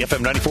 950, FM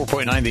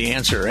 94.9, The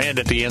Answer, and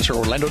at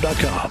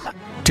theanswerorlando.com.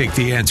 Take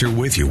The Answer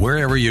with you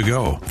wherever you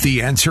go.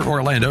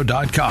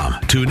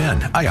 TheAnswerOrlando.com. Tune in,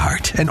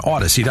 iHeart, and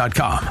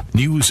Odyssey.com.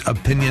 News,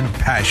 opinion,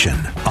 passion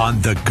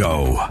on the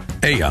go.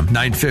 AM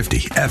 950,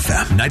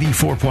 FM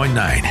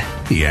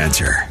 94.9. The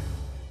Answer.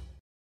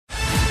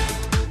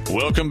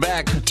 Welcome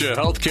back to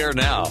Healthcare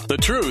Now, the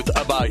truth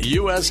about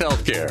U.S.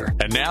 healthcare.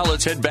 And now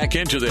let's head back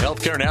into the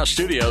Healthcare Now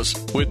studios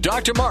with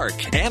Dr. Mark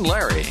and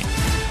Larry.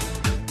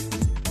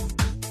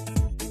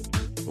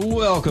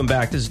 Welcome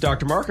back. This is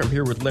Dr. Mark. I'm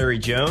here with Larry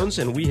Jones,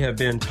 and we have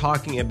been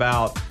talking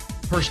about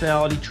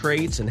personality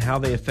traits and how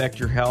they affect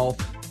your health.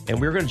 And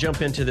we're going to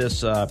jump into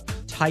this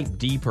type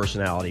D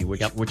personality,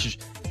 which is,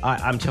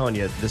 I'm telling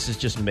you, this is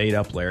just made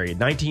up, Larry.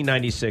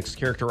 1996,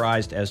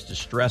 characterized as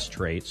distress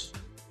traits,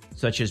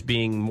 such as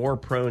being more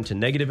prone to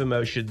negative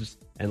emotions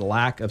and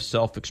lack of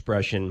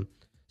self-expression,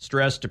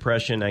 stress,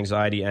 depression,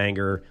 anxiety,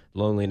 anger,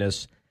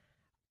 loneliness.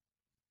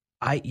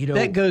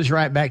 That goes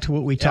right back to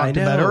what we talked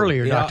about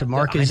earlier, Dr.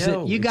 Mark, is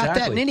that you got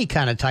that in any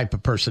kind of type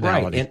of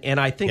personality. Right. And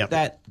I think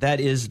that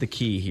is the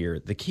key here.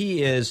 The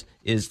key is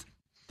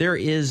there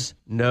is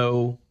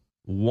no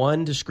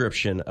one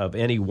description of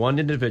any one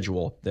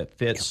individual that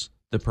fits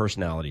the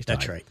personality type.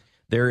 That's right.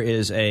 There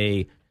is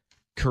a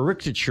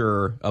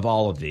caricature of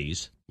all of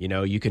these. You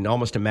know, you can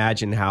almost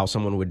imagine how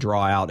someone would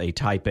draw out a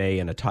type A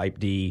and a type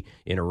D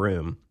in a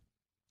room.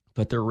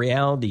 But the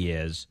reality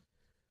is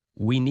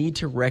we need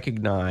to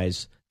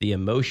recognize the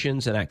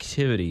emotions and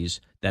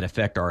activities that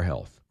affect our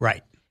health.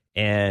 Right.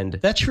 And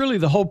that's really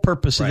the whole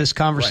purpose of this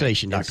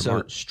conversation, Dr.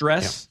 Mark.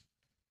 Stress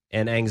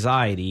and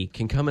anxiety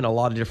can come in a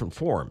lot of different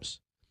forms.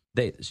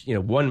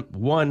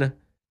 One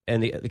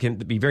and it can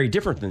be very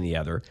different than the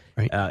other.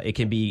 Right. It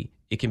can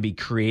be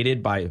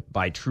created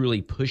by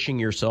truly pushing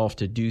yourself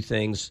to do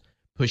things,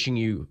 pushing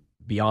you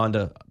beyond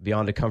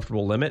a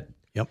comfortable limit.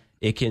 Yep.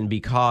 It can be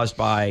caused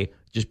by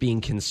just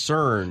being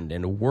concerned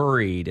and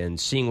worried and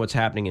seeing what's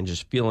happening and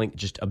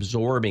just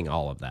absorbing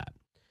all of that.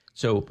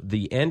 So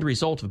the end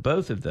result of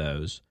both of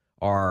those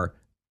are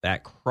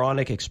that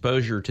chronic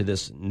exposure to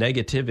this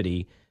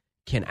negativity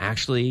can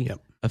actually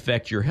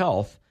affect your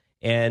health.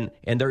 And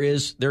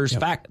there's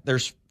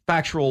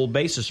factual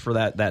basis for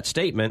that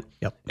statement.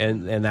 Yep.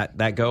 And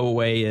that go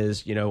away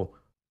is,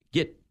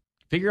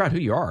 figure out who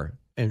you are.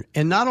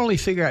 And not only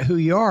figure out who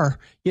you are,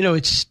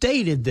 it's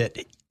stated that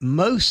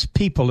most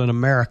people in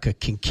America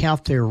can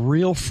count their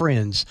real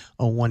friends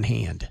on one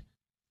hand.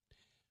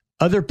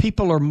 Other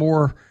people are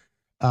more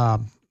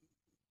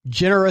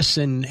generous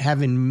and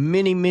having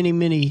many, many,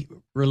 many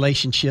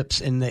relationships,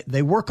 and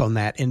they work on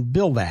that and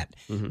build that.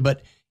 Mm-hmm.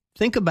 But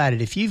think about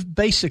it. If you've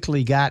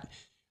basically got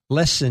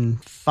less than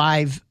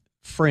 5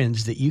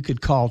 friends that you could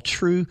call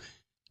true,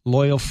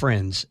 loyal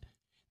friends,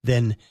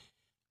 then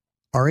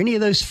are any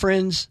of those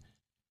friends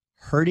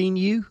hurting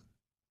you,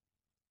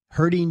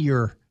 hurting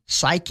your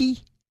psyche?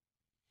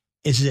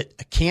 Is it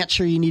a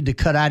cancer you need to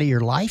cut out of your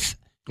life?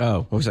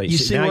 Oh, you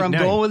see where I'm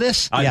going with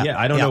this?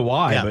 I don't know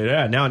why,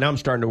 but now I'm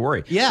starting to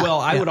worry. Yeah.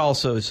 Well, I would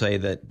also say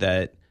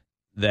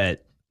that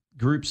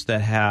groups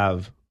that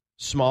have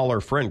smaller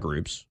friend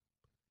groups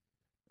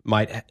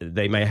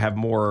may have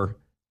more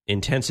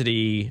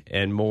intensity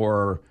and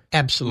more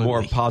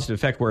positive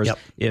effect. Whereas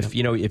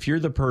if you're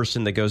the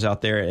person that goes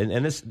out there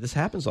and this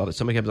happens a lot,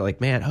 somebody comes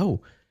like, man,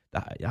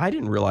 I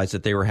didn't realize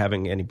that they were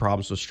having any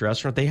problems with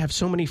stress. Or they have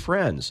so many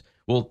friends.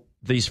 Well,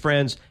 these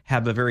friends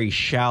have a very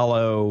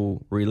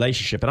shallow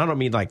relationship. And I don't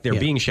mean like they're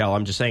being shallow.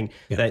 I'm just saying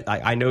that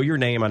I know your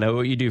name. I know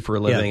what you do for a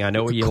living. I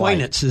know what you like.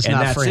 Acquaintance is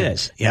not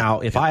friends. It.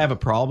 Now, if I have a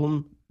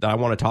problem that I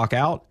want to talk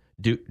out,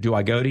 do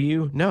I go to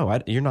you? No,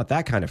 you're not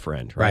that kind of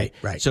friend, right?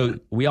 Right. So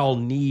we all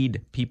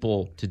need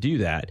people to do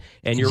that.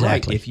 And you're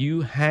right. If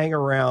you hang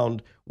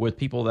around with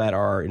people that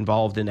are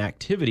involved in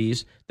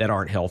activities that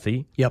aren't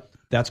healthy,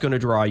 that's going to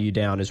draw you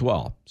down as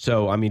well.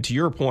 So, I mean, to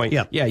your point,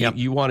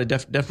 you want to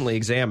definitely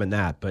examine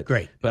that. But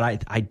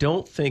But I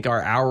don't think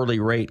our hourly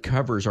rate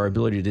covers our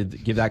ability to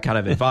give that kind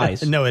of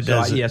advice. No, it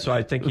doesn't. So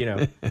I think,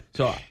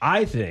 so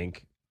I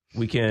think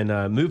we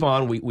can move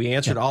on. We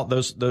answered all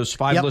those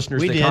 5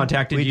 listeners that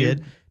contacted you.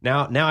 Did.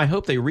 Now I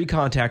hope they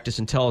recontact us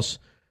and tell us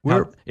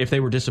if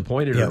they were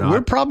disappointed or not.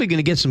 We're probably going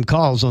to get some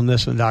calls on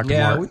this one, Dr. Mark.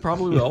 Yeah, we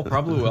probably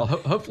will.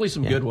 Hopefully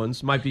some good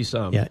ones. Might be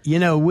some.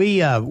 Yeah. We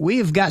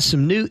have got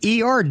some new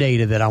ER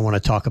data that I want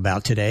to talk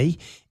about today.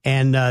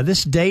 And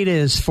this data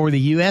is for the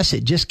U.S.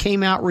 It just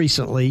came out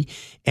recently.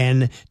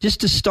 And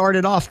just to start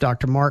it off,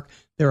 Dr. Mark,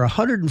 there are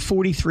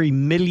 143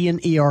 million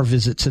ER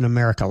visits in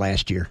America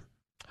last year.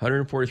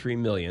 143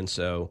 million,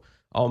 so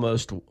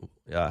almost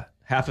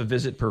half a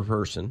visit per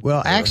person.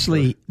 Well,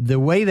 actually, the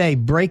way they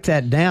break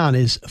that down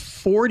is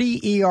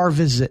 40 ER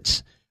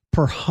visits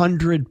per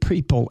 100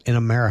 people in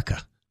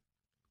America.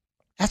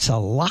 That's a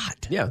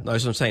lot. Yeah,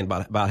 that's what I'm saying,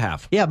 about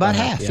half. Yeah, about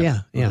half,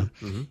 yeah.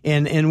 Mm-hmm.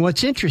 And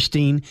what's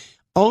interesting,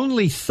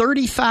 only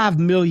 35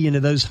 million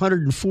of those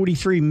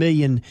 143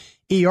 million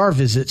ER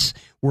visits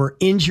were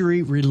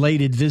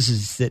injury-related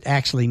visits that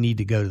actually need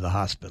to go to the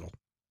hospital.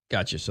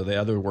 Gotcha. So the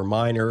other were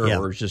minor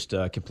or just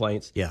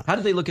complaints. Yeah. How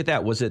did they look at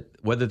that? Was it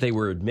whether they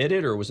were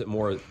admitted, or was it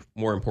more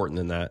important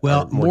than that?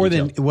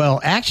 Well,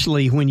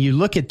 actually, when you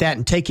look at that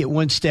and take it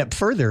one step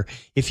further,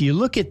 if you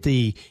look at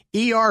the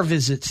ER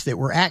visits that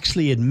were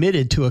actually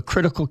admitted to a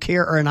critical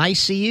care or an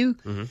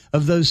ICU,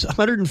 of those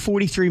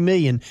 143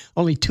 million,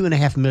 only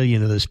 2.5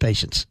 million of those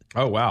patients.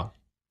 Oh, wow.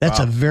 That's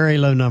a very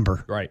low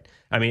number. Right.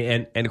 I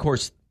mean, and of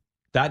course,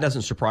 that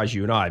doesn't surprise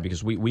you and I,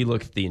 because we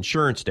look at the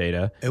insurance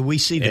data. And we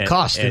see the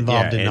cost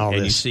involved in all this.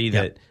 And you see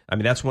that, I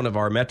mean, that's one of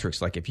our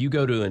metrics. Like if you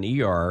go to an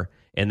ER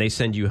and they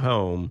send you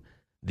home,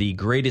 the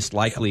greatest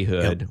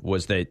likelihood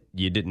was that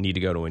you didn't need to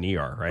go to an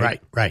ER,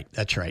 right? Right.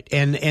 That's right.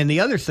 And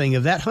the other thing,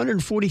 of that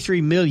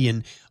 143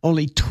 million,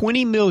 only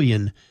 20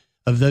 million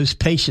of those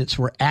patients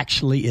were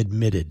actually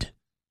admitted.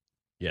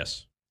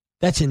 Yes.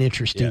 That's an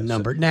interesting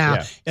number.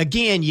 Now,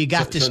 again, you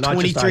got this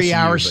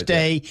 23-hour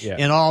stay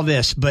and all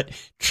this, but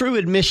true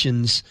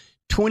admissions,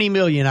 20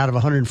 million out of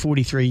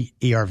 143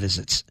 ER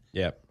visits.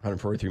 Yeah,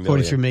 143 million.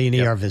 43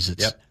 million ER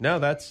visits. Yep. No,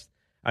 that's,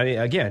 I mean,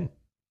 again,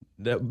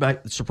 that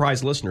might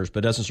surprise listeners,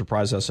 but doesn't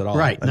surprise us at all.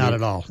 Right, not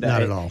at all.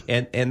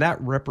 And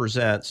that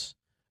represents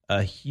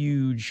a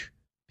huge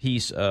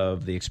piece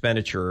of the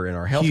expenditure in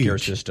our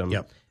healthcare system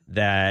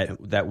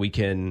that we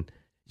can...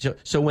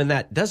 So when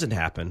that doesn't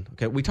happen,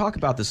 okay, we talk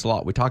about this a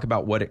lot. We talk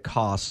about what it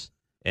costs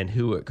and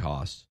who it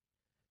costs.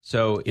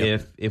 So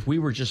if we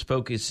were just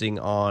focusing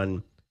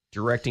on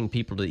directing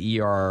people to the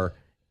ER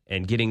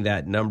and getting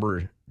that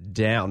number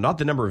down, not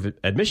the number of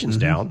admissions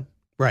down,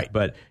 right,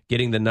 but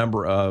getting the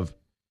number of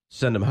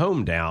send them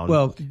home down.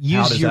 Well,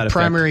 use your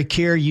primary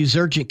care, use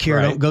urgent care.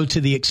 Right. Don't go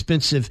to the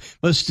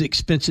most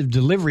expensive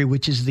delivery,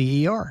 which is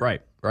the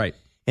ER. Right.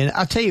 And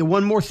I'll tell you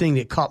one more thing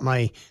that caught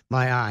my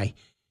eye.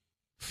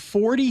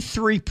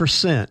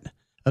 43%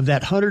 of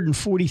that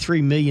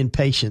 143 million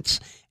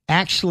patients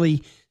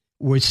actually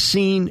was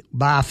seen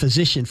by a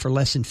physician for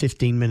less than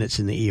 15 minutes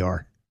in the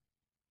ER.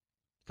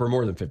 For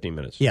more than 15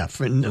 minutes. Yeah.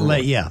 So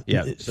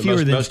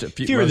Fewer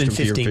than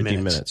 15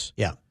 minutes.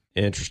 Yeah.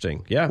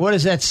 Interesting. Yeah. What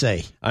does that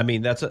say? I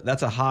mean, that's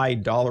a high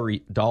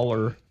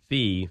dollar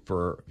fee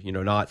for,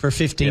 not for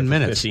 15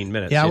 minutes. 15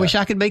 minutes. Yeah. I wish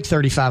I could make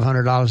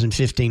 $3,500 in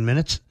 15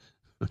 minutes.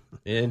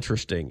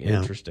 Interesting.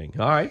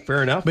 All right,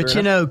 fair enough.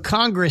 But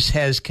Congress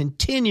has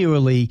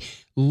continually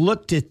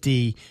looked at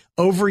the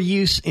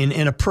overuse and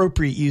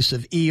inappropriate use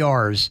of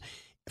ERs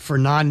for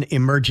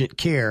non-emergent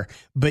care,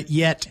 but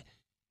yet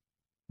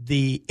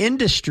the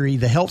industry,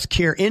 the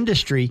healthcare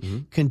industry,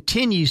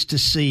 continues to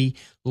see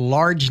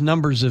large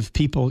numbers of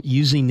people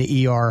using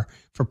the ER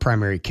for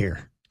primary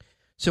care.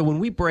 So when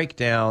we break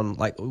down,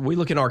 like we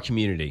look in our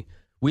community,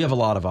 we have a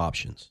lot of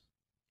options.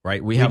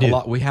 Right, we have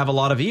a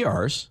lot of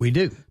ERs. We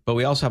do, but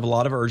we also have a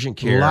lot of urgent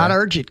care. A lot of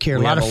urgent care, a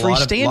lot of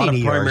freestanding ERs. A lot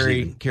of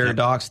primary care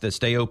docs that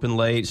stay open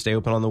late, stay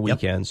open on the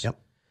weekends. Yep.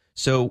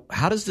 So,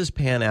 how does this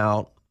pan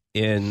out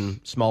in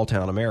small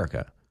town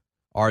America?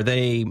 Are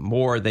they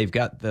more? They've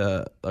got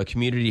a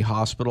community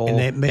hospital,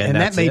 and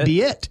that may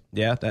be it.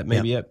 Yeah, that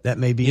may be it. That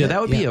may be it. That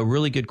would be a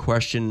really good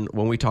question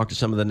when we talk to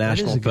some of the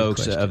national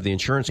folks of the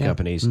insurance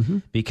companies,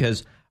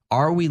 because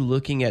are we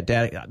looking at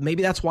data?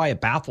 Maybe that's why it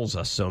baffles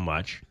us so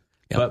much.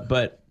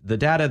 But the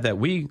data that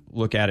we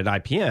look at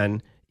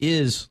IPN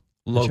is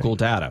local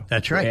data.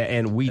 That's right.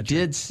 And we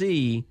did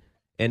see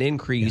an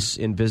increase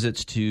in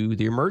visits to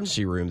the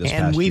emergency room this past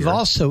year. And we've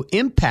also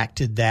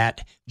impacted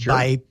that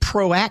by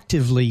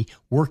proactively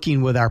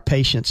working with our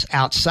patients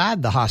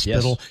outside the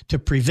hospital to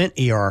prevent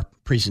ER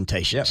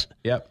presentations.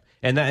 Yep.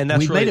 And that's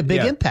we've made a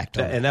big impact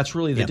on that. And that's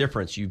really the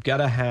difference. You've got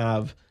to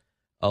have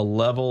a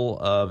level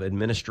of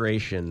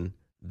administration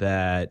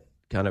that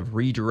kind of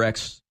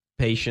redirects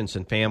patients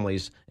and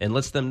families and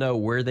lets them know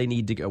where they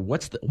need to go.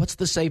 What's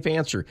the safe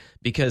answer?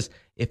 Because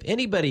if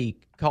anybody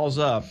calls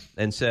up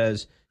and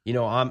says,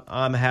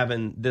 I'm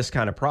having this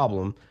kind of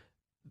problem,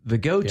 the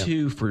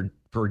go-to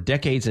for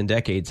decades and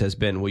decades has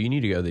been, well, you need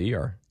to go to the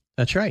ER.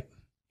 That's right.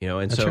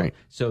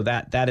 So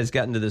that has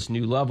gotten to this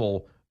new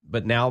level,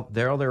 but now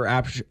there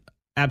are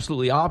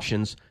absolutely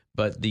options,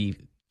 but the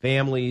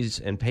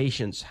families and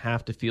patients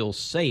have to feel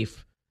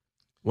safe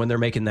when they're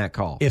making that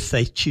call. If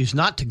they choose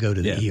not to go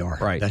to the ER.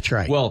 Right. That's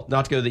right. Well,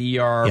 not to go to the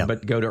ER,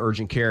 but go to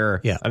urgent care.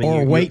 Yeah. I mean,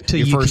 or wait till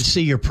you can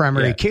see your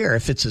primary care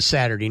if it's a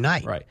Saturday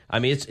night. Right. I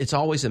mean, it's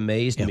always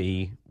amazed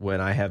me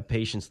when I have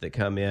patients that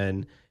come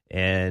in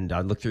and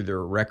I look through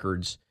their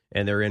records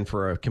and they're in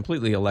for a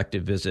completely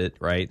elective visit,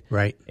 right?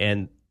 Right.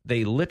 And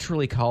they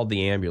literally called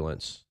the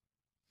ambulance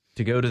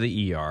to go to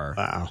the ER.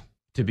 Wow.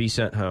 To be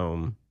sent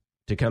home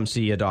to come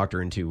see a doctor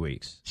in 2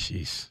 weeks.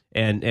 Jeez.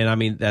 And I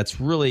mean,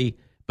 that's really...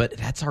 But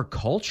that's our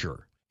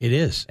culture. It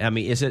is. I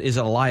mean, is it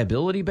a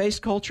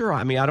liability-based culture?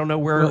 I mean, I don't know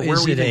where we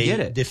can get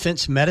it.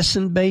 Defense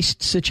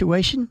medicine-based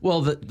situation?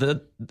 Well,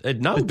 the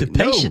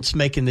patient's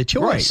making the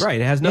choice.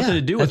 Right. It has nothing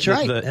to do with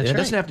it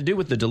doesn't have to do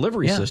with the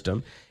delivery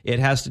system. It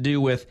has to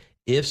do with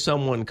if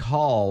someone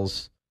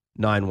calls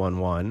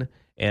 911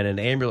 and an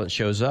ambulance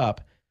shows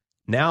up,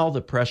 Now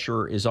the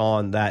pressure is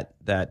on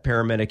that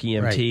paramedic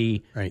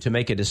EMT right. to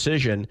make a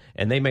decision,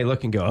 and they may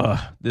look and go,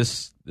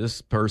 this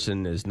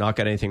person has not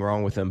got anything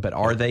wrong with them, but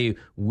are they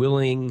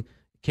willing,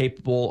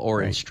 capable,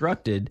 or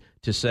instructed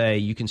to say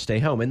you can stay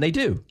home? And they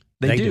do.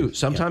 They do.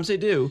 Sometimes they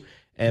do,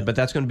 but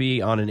that's going to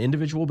be on an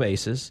individual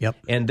basis. Yep.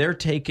 And they're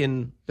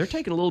taking a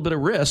little bit of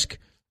risk,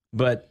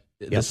 but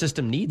the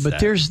system needs that.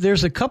 But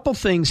there's a couple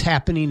things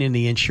happening in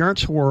the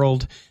insurance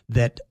world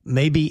that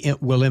maybe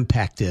it will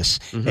impact this.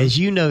 Mm-hmm. As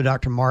you know,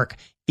 Dr. Mark,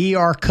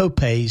 ER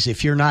copays,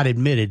 if you're not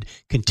admitted,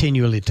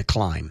 continually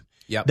decline.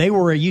 Yep. They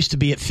used to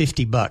be at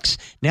 $50.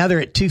 Now they're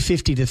at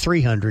 $250 to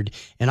 $300.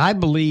 And I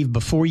believe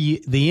before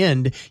the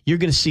end, you're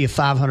going to see a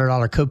 $500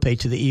 copay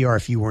to the ER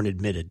if you weren't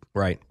admitted.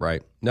 Right.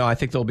 No, I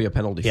think there'll be a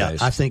penalty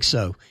phase. Yeah, I think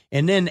so.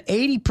 And then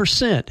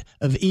 80%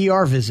 of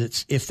ER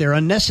visits, if they're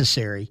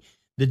unnecessary,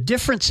 the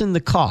difference in the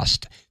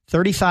cost,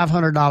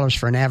 $3,500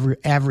 for an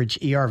average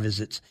ER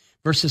visits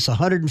versus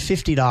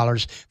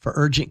 $150 for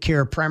urgent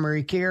care or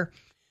primary care,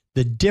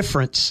 the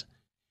difference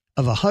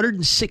of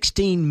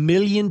 116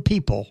 million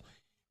people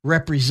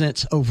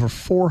represents over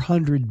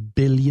 $400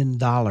 billion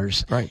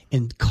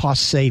in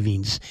cost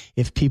savings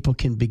if people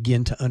can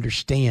begin to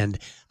understand,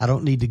 I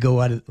don't need to go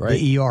out of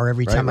the ER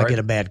every time I get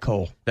a bad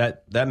cold.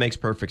 That makes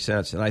perfect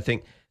sense. And I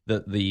think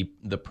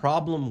the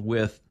problem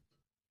with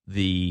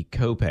the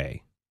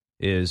copay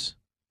is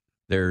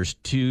there's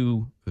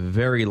two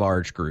very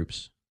large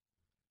groups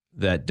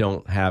that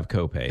don't have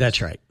copays.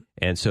 That's right.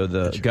 And so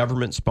the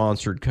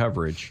government-sponsored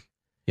coverage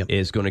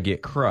is going to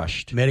get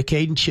crushed.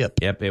 Medicaid and CHIP.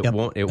 Yep. It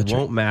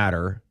won't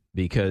matter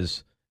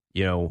because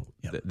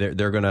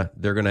they're gonna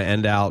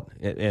end out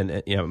and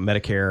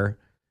Medicare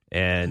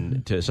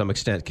and to some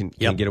extent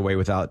can get away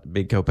without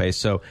big copays.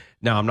 So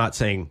now I'm not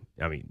saying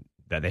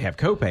that they have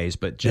copays,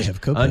 but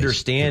just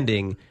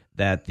understanding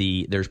that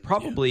there's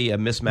probably a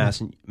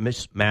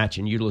mismatch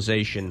in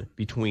utilization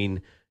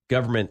between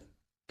government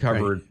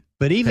covered. Right.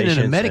 But even in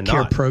a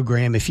Medicare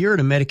program, if you're in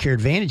a Medicare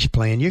Advantage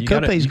plan, your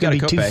copay is going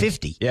to be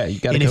 $250. Yeah, you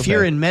got. And if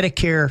you're in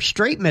Medicare,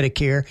 straight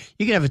Medicare,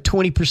 you can have a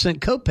 20%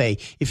 copay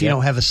if you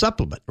don't have a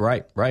supplement.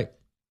 Right.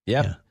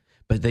 Yeah.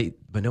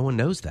 But no one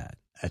knows that.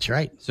 That's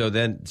right. So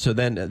then,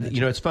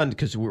 it's fun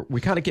because we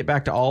kind of get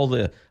back to all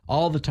the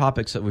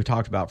topics that we've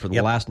talked about for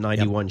the last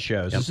 91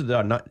 shows. This is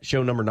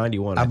show number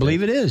 91. I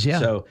believe it is. Yeah.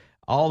 So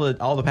all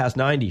the past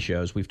 90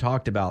 shows, we've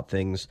talked about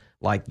things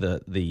like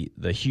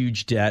the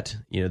huge debt,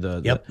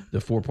 the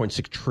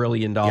 $4.6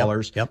 trillion.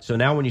 Yep. So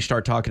now when you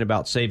start talking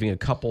about saving a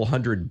couple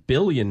 $100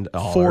 billion,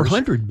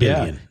 $400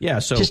 billion. Yeah.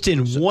 So just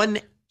in one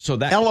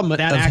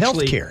element of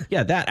healthcare.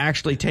 Yeah, that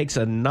actually takes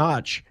a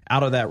notch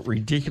out of that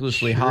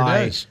ridiculously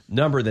high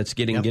number that's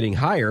getting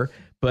higher.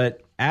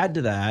 But add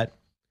to that,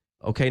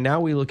 okay, now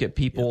we look at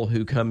people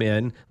who come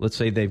in, let's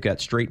say they've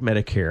got straight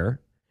Medicare,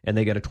 and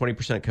they got a 20%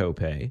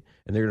 copay,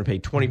 and they're going to pay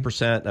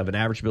 20% of an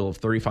average bill of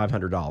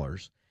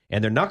 $3,500,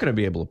 and they're not going to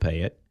be able to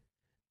pay it.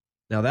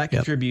 Now that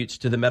contributes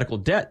to the medical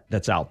debt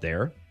that's out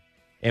there,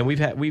 and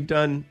we've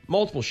done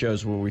multiple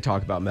shows where we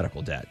talk about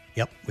medical debt.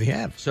 Yep, we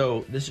have.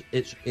 So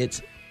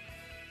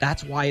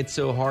that's why it's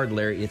so hard,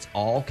 Larry. It's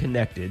all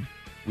connected.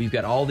 We've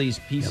got all these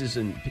pieces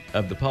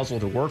of the puzzle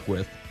to work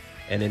with,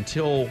 and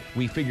until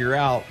we figure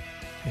out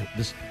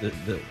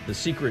the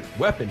secret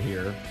weapon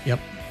here,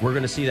 we're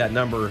going to see that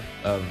number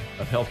of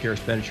healthcare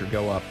expenditure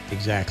go up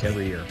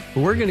every year.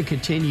 Well, we're going to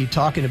continue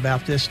talking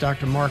about this,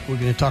 Dr. Mark. We're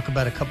going to talk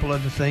about a couple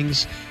other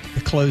things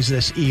to close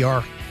this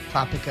ER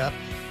topic up.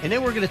 And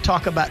then we're going to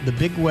talk about the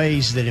big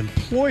ways that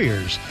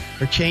employers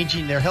are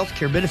changing their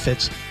healthcare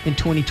benefits in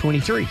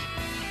 2023.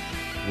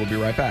 We'll be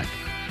right back.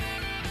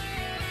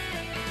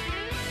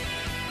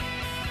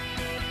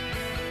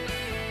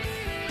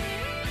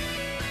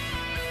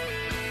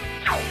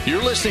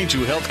 You're listening to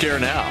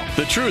Healthcare Now,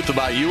 the truth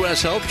about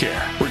U.S.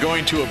 healthcare. We're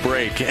going to a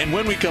break, and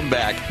when we come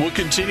back, we'll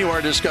continue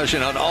our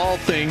discussion on all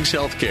things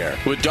healthcare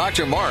with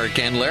Dr. Mark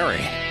and Larry.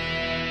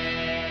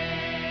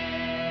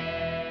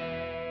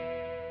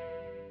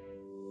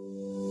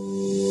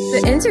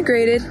 The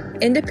Integrated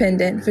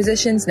Independent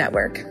Physicians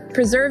Network,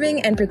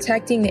 preserving and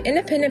protecting the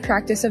independent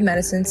practice of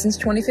medicine since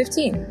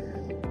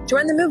 2015.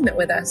 Join the movement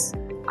with us.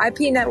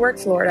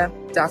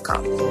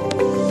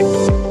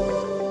 IPNetworkFlorida.com.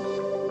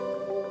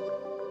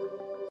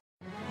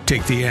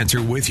 Take The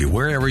Answer with you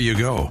wherever you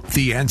go.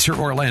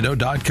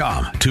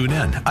 TheAnswerOrlando.com. Tune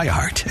in,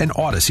 iHeart, and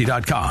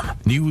Odyssey.com.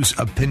 News,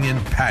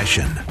 opinion,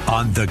 passion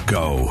on the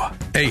go.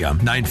 AM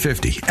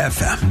 950,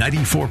 FM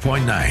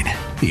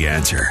 94.9. The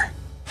Answer.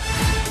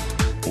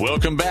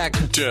 Welcome back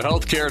to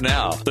Healthcare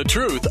Now, the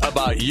truth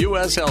about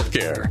U.S.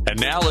 healthcare. And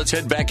now let's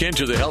head back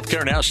into the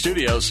Healthcare Now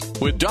studios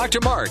with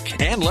Dr.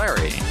 Mark and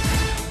Larry.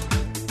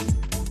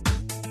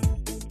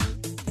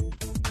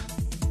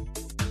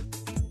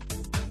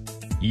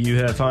 You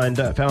have found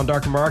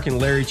Dr. Mark and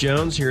Larry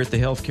Jones here at the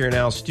Healthcare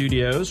Now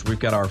studios. We've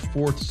got our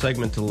fourth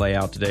segment to lay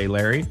out today,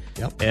 Larry.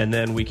 Yep. And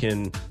then we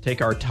can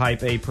take our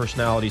type A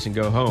personalities and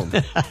go home.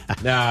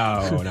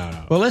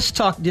 No. Well, let's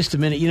talk just a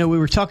minute. You know, we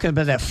were talking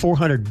about that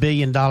 $400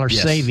 billion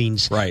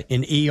savings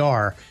in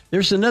ER.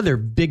 There's another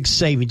big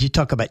savings. You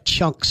talk about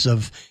chunks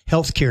of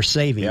healthcare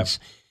savings.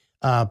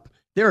 Yep.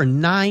 There are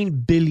 9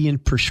 billion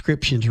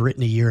prescriptions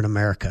written a year in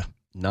America.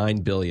 9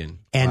 billion.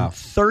 And wow.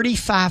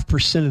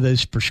 35% of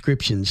those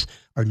prescriptions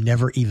are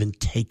never even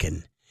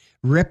taken,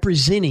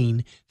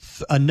 representing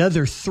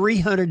another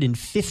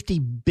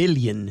 $350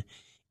 billion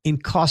in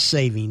cost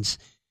savings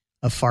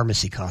of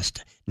pharmacy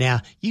cost.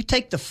 Now, you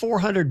take the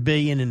 $400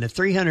 billion and the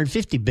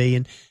 $350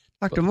 billion,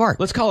 Dr.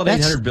 Mark. Let's call it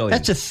 $800 billion.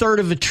 That's a third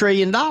of $1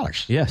 trillion.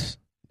 Yes.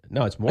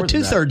 No, it's more than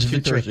two-thirds that.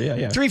 of $1 trillion.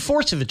 Yeah.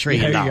 3/4 of $1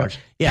 trillion.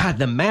 Yeah. God,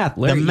 the math,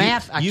 Larry. The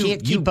math, I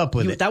can't keep up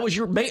with it. That was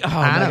your oh my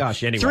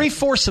gosh. Anyway,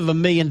 $3/4 of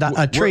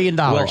 $1 trillion.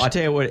 Well, I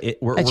tell you what,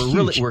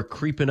 we're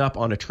creeping up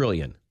on $1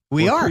 trillion.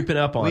 We're creeping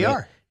up on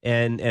it.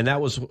 And that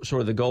was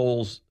sort of the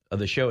goals of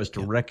the show, is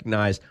to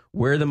recognize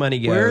where the money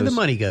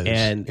goes.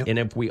 And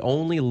if we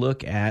only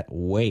look at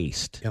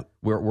waste,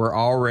 we're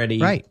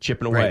already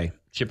chipping away.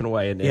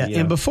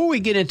 And before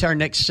we get into our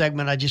next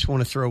segment, I just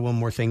want to throw one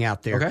more thing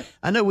out there. Okay.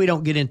 I know we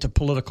don't get into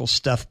political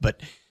stuff,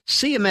 but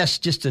CMS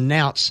just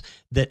announced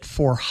that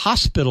for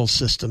hospital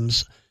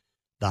systems,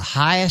 the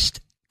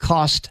highest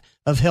cost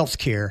of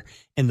healthcare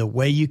and the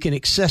way you can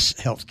access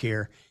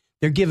healthcare,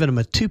 they're giving them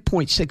a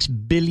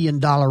 $2.6 billion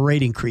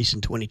rate increase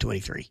in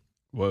 2023.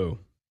 Whoa.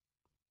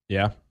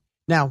 Yeah.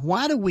 Now,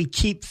 why do we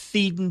keep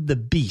feeding the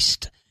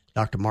beast,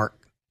 Dr. Mark?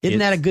 Isn't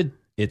that a good...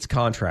 It's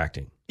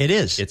contracting. It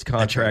is. It's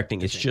contracting.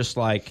 Right. It's just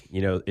like,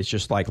 it's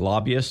just like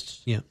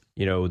lobbyists. Yeah.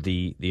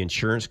 The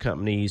insurance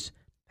companies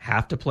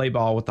have to play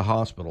ball with the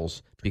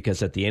hospitals,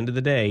 because at the end of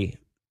the day,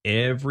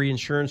 every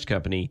insurance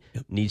company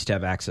needs to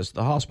have access to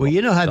the hospital. Well,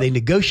 you know how they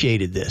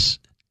negotiated this?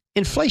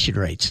 Inflation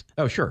rates.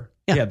 Oh, sure.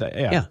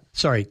 Yeah.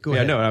 Sorry. Go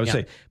ahead. No, I would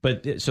say,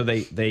 but so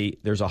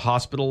there's a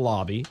hospital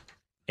lobby,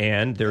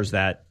 and there's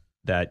that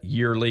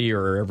yearly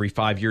or every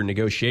 5-year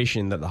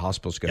negotiation that the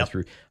hospitals go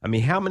through. I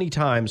mean, how many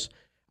times?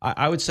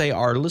 I would say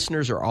our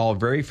listeners are all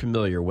very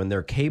familiar when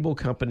their cable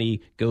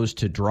company goes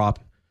to drop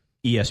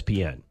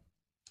ESPN.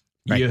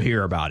 Right. You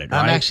hear about it, right?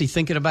 I'm actually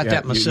thinking about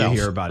that myself. You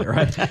hear about it,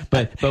 right?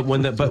 but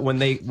when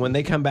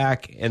they come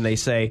back and they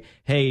say,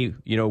 "Hey,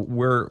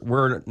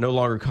 we're no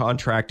longer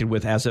contracted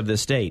with as of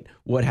this date,"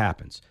 what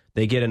happens?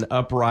 They get an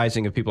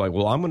uprising of people like,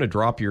 "Well, I'm going to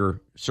drop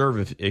your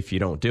serve if you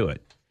don't do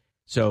it."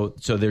 So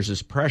there's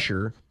this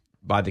pressure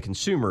by the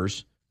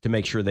consumers to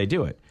make sure they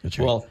do it. That's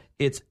right. Well,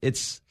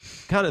 it's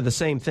kind of the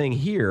same thing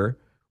here,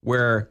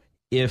 where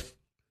if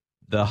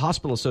the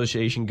hospital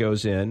association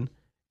goes in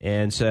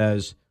and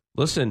says,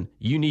 "Listen,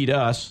 you need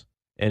us,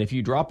 and if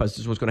you drop us, this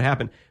is what's going to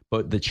happen."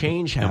 But the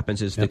change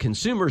happens is the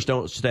consumers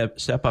don't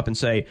step up and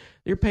say,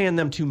 "You're paying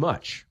them too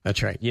much."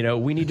 That's right.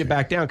 We need to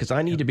back down, because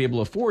I need to be able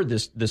to afford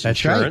this That's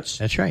insurance.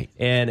 Right. That's right.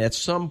 And at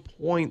some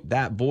point,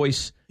 that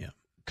voice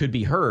could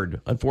be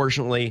heard.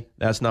 Unfortunately,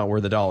 that's not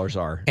where the dollars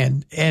are.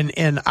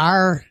 And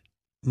our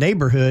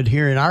neighborhood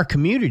here in our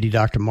community,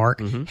 Dr.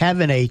 Mark,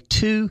 having a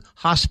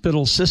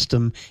 2-hospital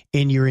system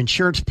in your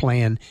insurance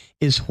plan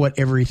is what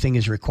everything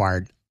is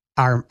required.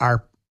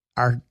 Our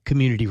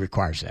community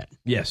requires that.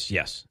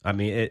 Yes. I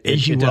mean,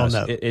 it does.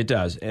 Know. It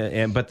does.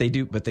 But they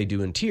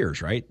do in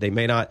tiers, right? They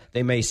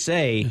may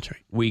say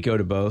we go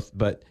to both,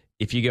 but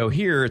if you go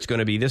here, it's going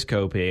to be this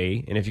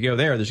copay, and if you go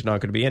there, there's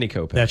not going to be any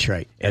copay. That's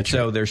right.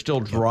 So they're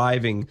still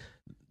driving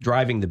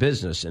the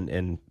business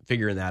and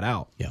figuring that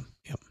out. Yeah.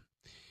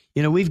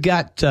 We've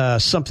got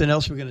something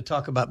else we're going to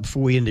talk about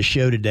before we end the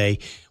show today.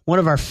 One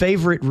of our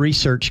favorite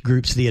research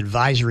groups, the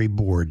Advisory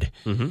Board,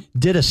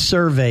 did a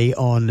survey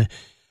on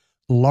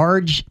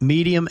large,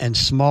 medium, and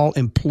small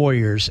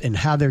employers and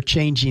how they're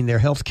changing their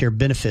healthcare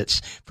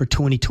benefits for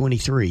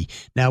 2023.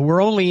 Now,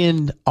 we're only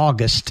in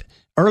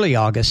early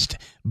August,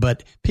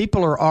 but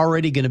people are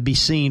already going to be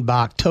seeing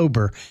by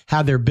October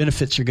how their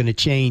benefits are going to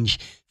change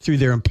through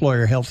their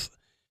employer health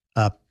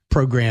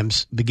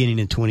programs beginning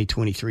in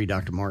 2023,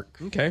 Dr. Mark.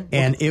 Okay.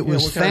 And it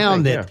was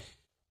found that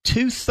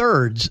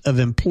 2/3 of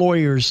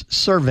employers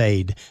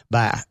surveyed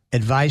by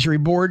Advisory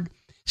Board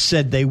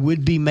said they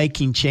would be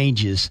making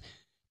changes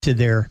to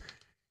their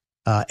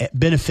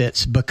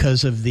benefits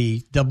because of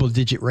the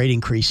double-digit rate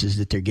increases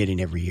that they're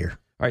getting every year.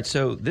 All right.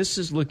 So this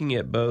is looking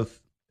at both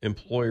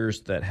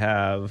employers that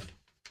have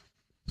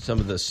some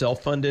of the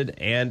self-funded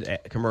and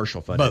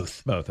commercial funded.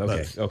 Both.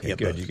 Okay. Okay. Yeah,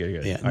 good. Both.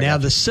 Good. Yeah. Now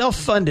the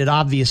self-funded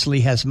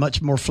obviously has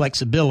much more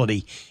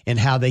flexibility in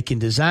how they can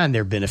design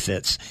their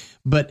benefits,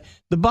 but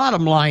the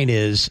bottom line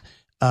is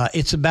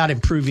it's about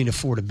improving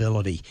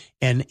affordability.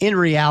 And in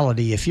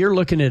reality, if you're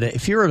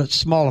if you're a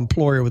small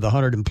employer with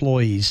 100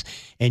 employees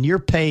and you're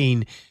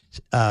paying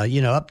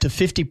up to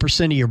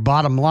 50% of your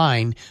bottom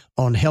line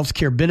on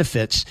healthcare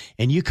benefits,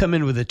 and you come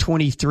in with a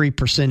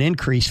 23%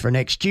 increase for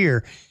next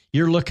year,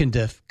 you're looking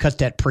to cut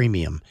that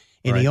premium.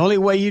 And the only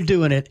way you're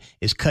doing it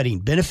is cutting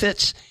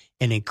benefits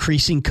and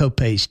increasing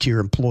copays to your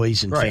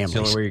employees and families. It's the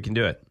only way you can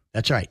do it.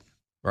 That's right.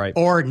 Right.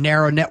 Or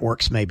narrow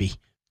networks, maybe.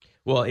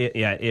 Well,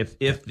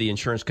 if the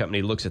insurance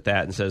company looks at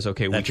that and says,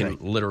 okay, we can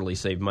literally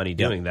save money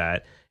doing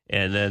that,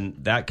 and then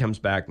that comes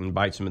back and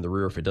bites them in the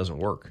rear if it doesn't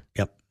work.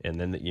 Yep. And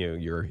then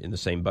you're in the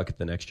same bucket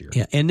the next year.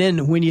 Yeah. And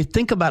then when you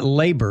think about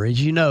labor, as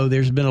you know,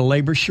 there's been a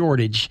labor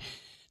shortage.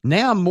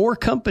 Now more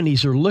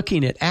companies are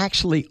looking at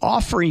actually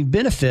offering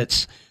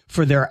benefits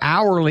for their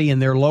hourly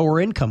and their lower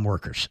income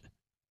workers.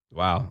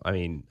 Wow. I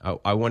mean,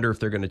 I wonder if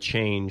they're going to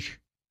change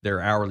their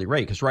hourly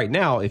rate, because right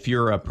now, if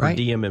you're a per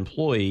diem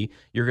employee,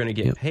 you're going to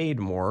get paid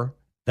more.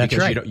 That's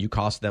because right. You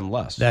cost them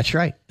less. That's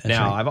right.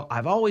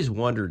 I've always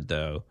wondered,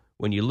 though,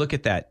 when you look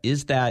at that,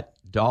 is that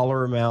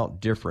dollar amount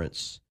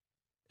difference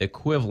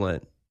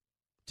equivalent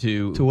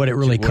to what it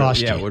really cost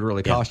you? Yeah, it would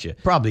really cost you.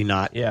 Probably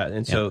not. Yeah,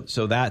 and so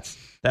that's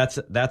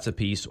a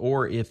piece.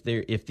 Or if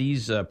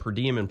these per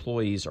diem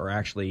employees are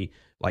actually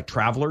like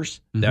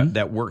travelers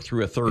that work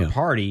through a third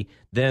party,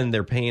 then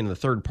they're paying the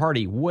third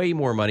party way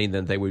more money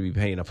than they would be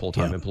paying a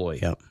full-time employee.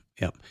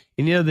 Yep.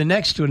 And the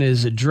next one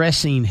is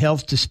addressing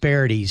health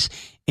disparities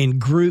in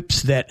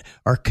groups that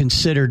are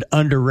considered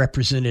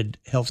underrepresented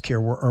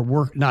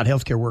not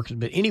healthcare workers,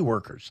 but any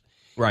workers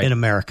in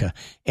America.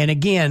 And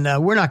again,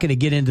 we're not going to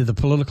get into the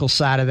political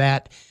side of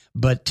that,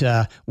 but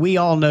we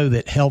all know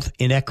that health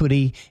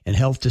inequity and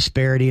health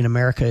disparity in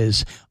America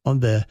is on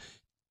the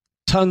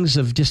tongues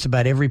of just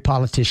about every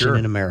politician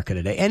in America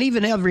today, and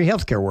even every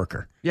healthcare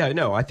worker. Yeah,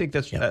 no, I think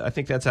that's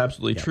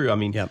absolutely true. I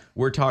mean,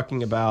 we're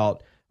talking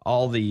about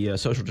all the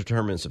social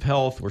determinants of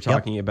health. We're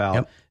talking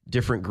about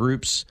different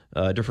groups,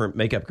 different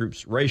makeup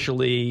groups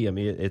racially. I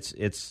mean,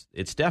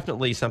 it's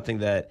definitely something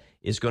that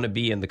is going to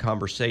be in the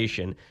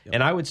conversation.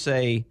 And I would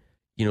say,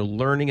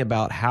 learning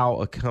about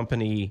how a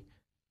company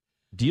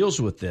deals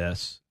with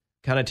this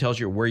kind of tells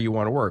you where you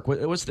want to work.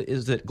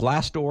 Is it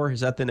Glassdoor?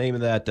 Is that the name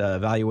of that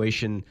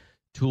evaluation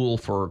tool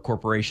for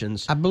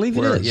corporations? I believe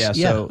it is.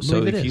 Yeah.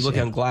 So if you look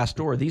on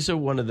Glassdoor, these are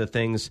one of the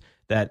things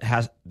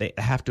that they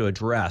have to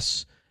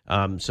address.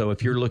 So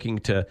if you're looking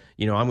to,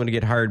 I'm going to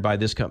get hired by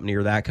this company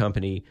or that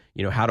company,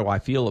 how do I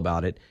feel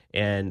about it?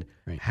 And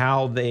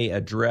how they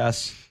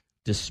address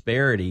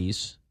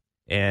disparities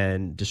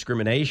and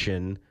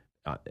discrimination,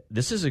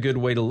 this is a good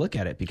way to look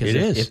at it, because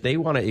if they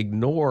want to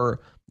ignore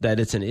that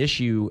it's an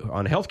issue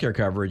on healthcare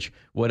coverage,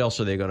 what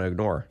else are they going to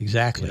ignore?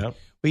 Exactly. Well,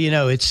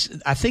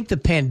 I think the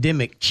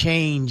pandemic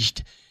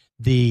changed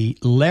the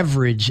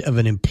leverage of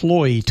an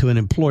employee to an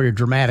employer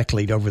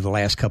dramatically over the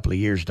last couple of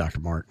years, Dr.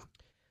 Mark.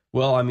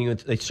 Well, I mean,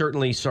 they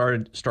certainly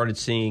started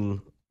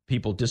seeing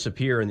people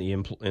disappear in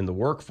the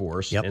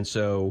workforce, and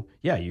so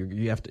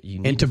you have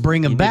to to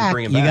bring them back,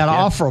 you got to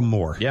offer them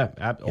more.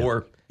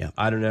 Or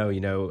I don't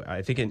know.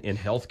 I think in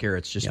healthcare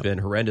it's just been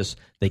horrendous.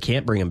 They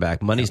can't bring them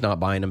back. Money's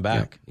not buying them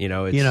back.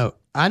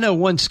 I know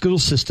one school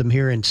system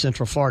here in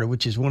Central Florida,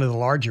 which is one of the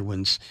larger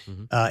ones.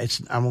 I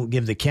won't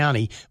give the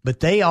county, but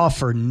they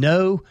offer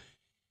no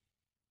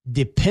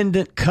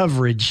dependent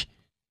coverage,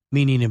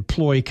 meaning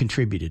employee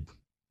contributed.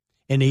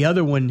 And the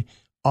other one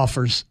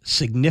offers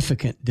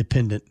significant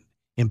dependent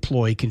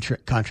employee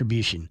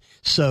contribution.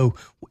 So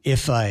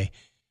if a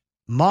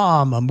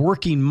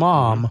working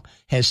mom,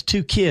 has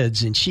 2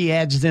 kids and she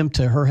adds them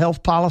to her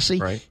health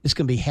policy, it's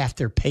going to be half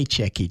their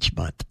paycheck each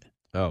month.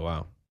 Oh,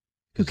 wow.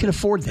 Who can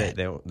afford that?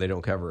 They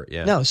don't cover it.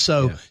 Yeah. No.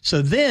 So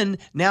then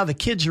now the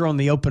kids are on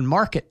the open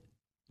market,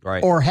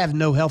 or have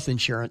no health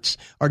insurance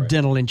or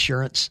dental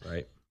insurance,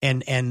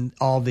 and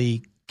all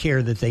the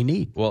care that they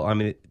need. Well, I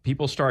mean,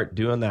 people start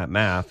doing that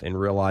math and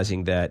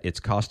realizing that it's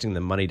costing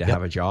them money to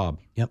have a job.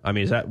 I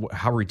mean,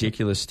 how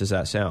ridiculous does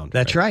that sound?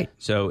 That's right.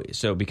 So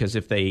because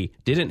if they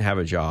didn't have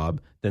a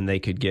job, then they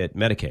could get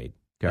Medicaid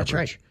coverage. That's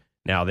right.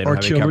 Now they don't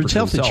have Children's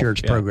Health themselves.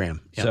 Insurance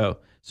Program. So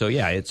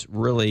it's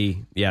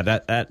really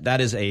that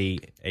is a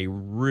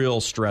real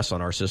stress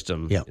on our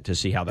system to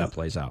see how that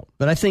plays out.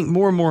 But I think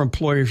more and more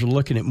employers are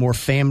looking at more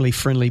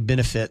family-friendly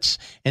benefits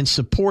and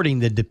supporting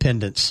the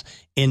dependents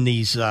in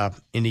these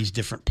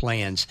different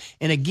plans.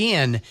 And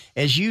again,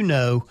 as you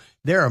know,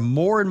 there are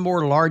more and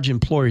more large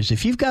employers.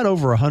 If you've got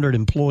over 100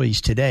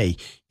 employees today,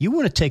 you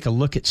want to take a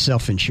look at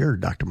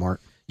self-insured, Dr.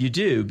 Mark. You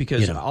do,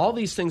 because all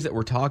these things that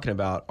we're talking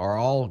about are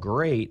all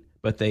great,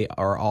 but they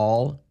are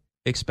all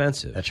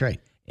expensive. That's right.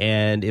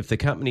 And if the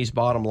company's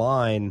bottom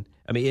line,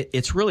 I mean,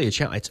 it's really a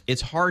challenge.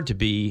 It's hard to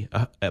be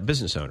a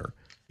business owner.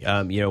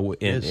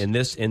 In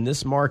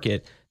this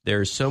market,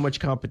 there's so much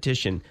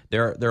competition.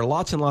 There are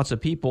lots and lots of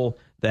people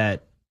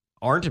that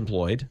aren't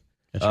employed,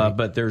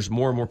 but there's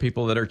more and more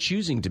people that are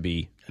choosing to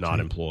be not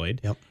employed.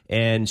 Yep.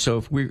 And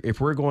so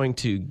if we're going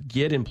to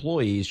get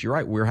employees, you're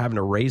right, we're having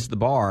to raise the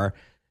bar.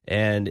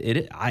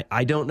 And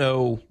I don't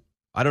know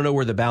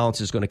where the balance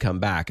is going to come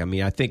back. I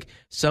mean, I think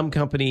some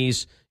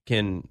companies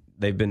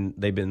they've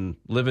been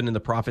living in the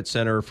profit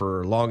center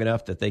for long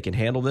enough that they can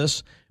handle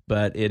this,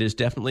 but it is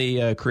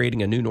definitely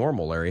creating a new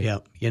normal, Larry. Yeah,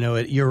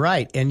 you're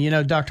right.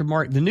 And, Dr.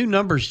 Mark, the new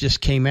numbers just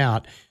came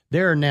out.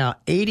 There are now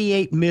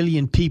 88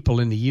 million people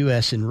in the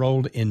U.S.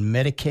 enrolled in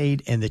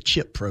Medicaid and the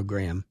CHIP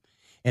program,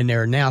 and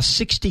there are now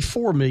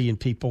 64 million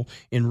people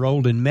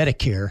enrolled in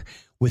Medicare,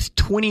 with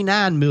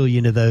 29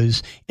 million of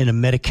those in a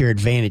Medicare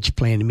Advantage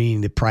plan, meaning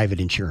the private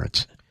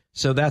insurance.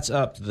 So that's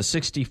up to the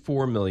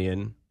 64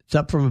 million. It's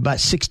up from about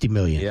 60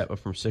 million. Yeah, up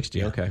from 60.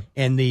 Yeah. Okay.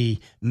 And the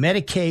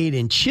Medicaid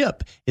and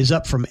CHIP is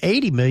up from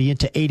 80 million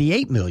to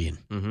 88 million.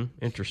 Mm-hmm.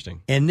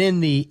 Interesting. And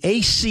then the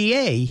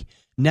ACA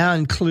now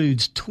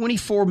includes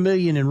 24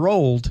 million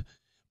enrolled,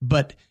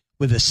 but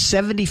with a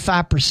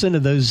 75%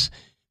 of those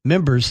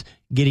members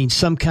getting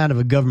some kind of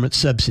a government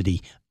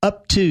subsidy,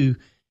 up to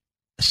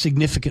a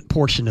significant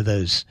portion of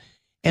those.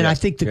 And I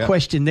think the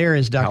question there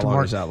is, Dr.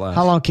 Mark, does that last?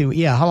 how long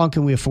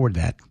can we afford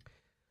that?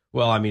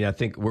 Well, I mean, I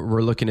think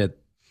we're looking at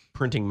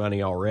printing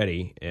money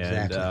already,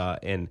 and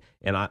Exactly.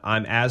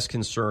 I'm as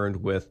concerned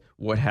with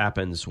what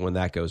happens when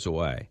that goes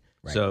away.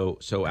 Right.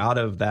 So out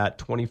of that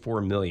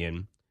 24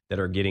 million that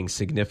are getting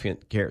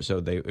significant care, so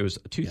it was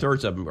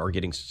 2/3 of them are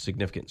getting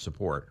significant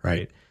support,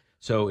 right?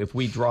 So if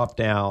we drop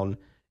down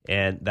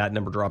and that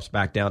number drops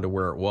back down to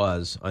where it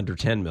was, under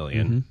 10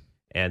 million, Mm-hmm.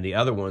 and the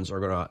other ones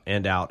are going to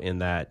end out in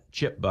that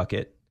CHIP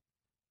bucket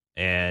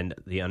and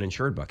the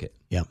uninsured bucket.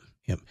 Yep.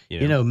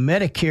 You know?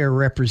 Medicare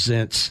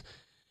represents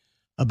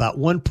about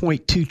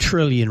 1.2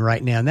 trillion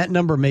right now, and that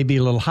number may be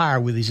a little higher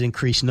with these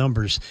increased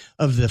numbers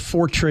of the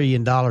 $4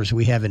 trillion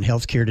we have in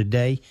healthcare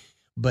today.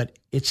 But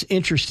it's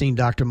interesting,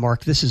 Dr.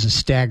 Mark, this is a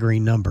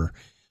staggering number.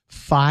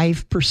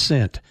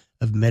 5%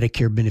 of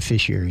Medicare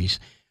beneficiaries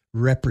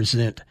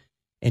represent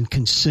and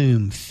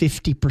consume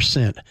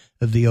 50%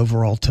 of the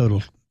overall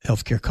total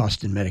healthcare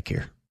cost in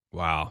Medicare.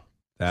 Wow.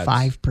 That's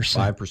 5%.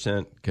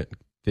 5%,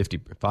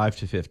 5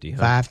 to 50. Huh?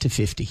 5 to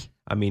 50.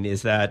 I mean,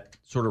 is that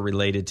sort of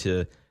related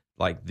to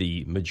like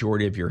the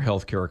majority of your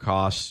healthcare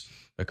costs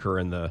occur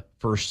in the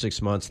first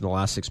 6 months and the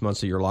last 6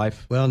 months of your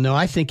life? Well, no,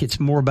 I think it's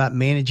more about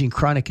managing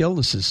chronic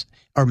illnesses,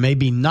 or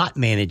maybe not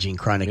managing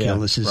chronic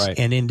illnesses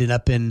and ending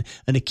up in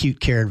an acute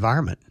care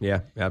environment.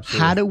 Yeah,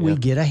 absolutely. How do we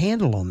get a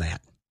handle on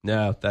that?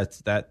 No,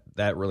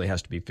 that really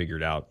has to be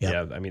figured out.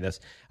 Yep.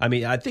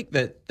 Yeah, I think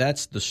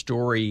that's the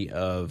story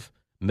of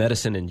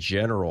medicine in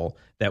general,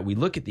 that we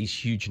look at these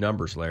huge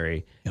numbers,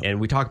 Larry, and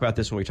we talk about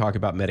this when we talk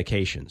about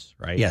medications,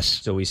 right? Yes.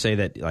 So we say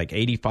that like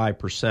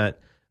 85%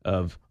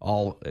 of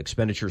all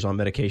expenditures on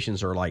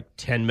medications are like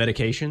 10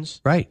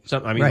 medications. Right.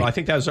 So, I mean, I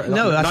think that was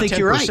no. I think 10%,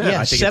 you're right.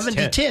 Yeah, I think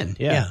 70-10.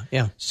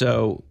 Yeah.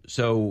 So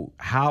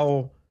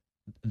how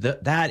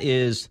that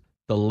is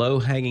the low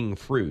hanging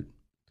fruit.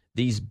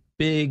 These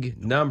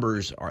big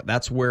numbers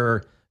that's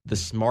where the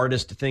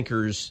smartest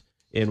thinkers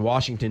in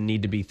Washington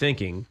need to be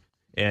thinking.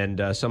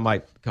 And some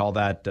might call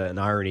that an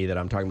irony that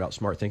I'm talking about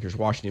smart thinkers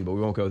Washington, but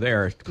we won't go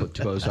there to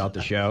close out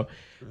the show.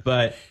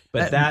 But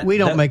we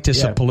don't make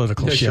this a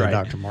political show, right.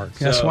 Dr. Mark.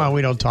 That's why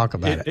we don't talk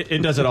about it.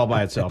 It does it all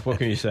by itself. What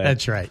can you say?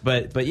 That's right.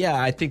 But yeah,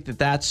 I think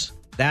that's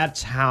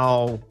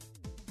how,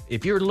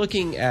 if you're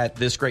looking at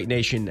this great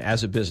nation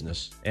as a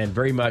business, and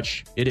very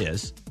much it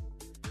is,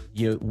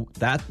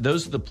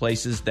 those are the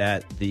places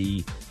that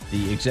the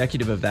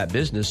executive of that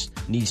business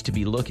needs to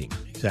be looking.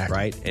 Exactly.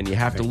 Right? And you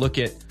have to look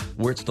at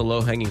where's the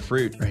low-hanging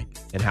fruit, right?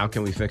 And how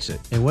can we fix it?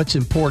 And what's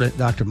important,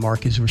 Dr.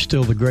 Mark, is we're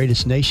still the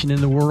greatest nation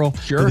in the world,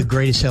 sure, the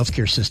greatest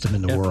healthcare system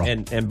in the world.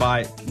 And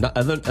by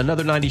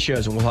another 90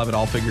 shows, and we'll have it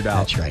all figured out.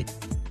 That's right.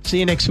 See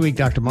you next week,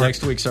 Dr. Mark.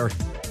 Next week, sir.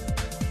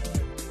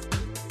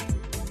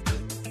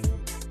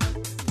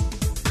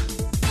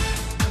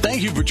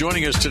 Thank you for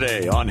joining us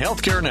today on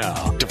Healthcare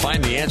Now. To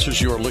find the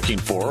answers you are looking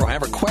for or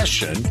have a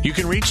question, you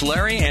can reach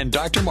Larry and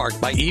Dr. Mark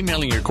by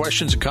emailing your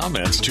questions and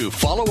comments to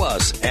follow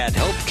us at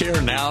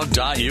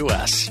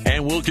healthcarenow.us.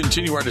 And we'll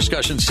continue our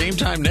discussion same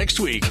time next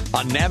week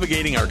on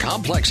navigating our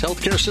complex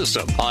healthcare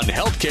system on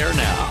Healthcare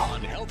Now.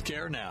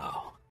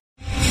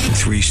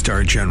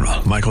 Three-star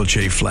General Michael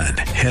J. Flynn,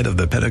 head of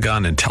the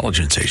Pentagon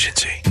Intelligence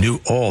Agency, knew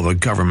all the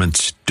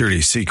government's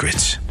dirty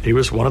secrets. He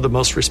was one of the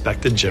most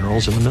respected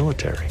generals in the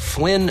military.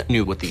 Flynn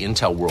knew what the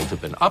intel world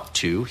had been up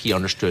to. He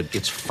understood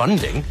its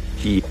funding.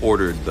 He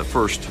ordered the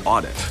first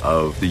audit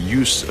of the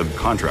use of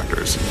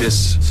contractors.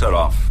 This set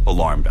off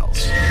alarm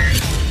bells.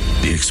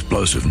 The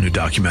explosive new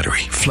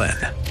documentary, Flynn,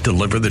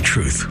 Deliver the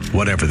Truth,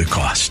 Whatever the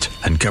Cost,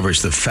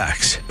 uncovers the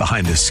facts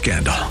behind this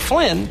scandal.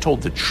 Flynn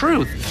told the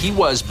truth. He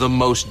was the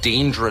most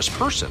dangerous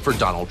person for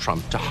Donald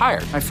Trump to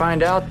hire. I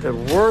find out the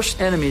worst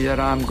enemy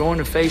that I'm going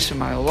to face in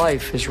my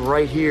life is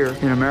right here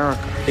in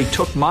America. They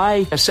took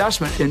my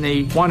assessment and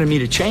they wanted me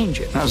to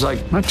change it. And I was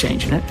like, I'm not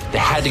changing it. They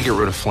had to get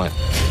rid of Flynn.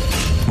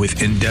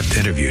 With in-depth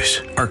interviews,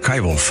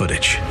 archival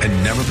footage,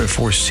 and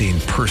never-before-seen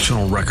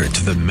personal records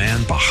of the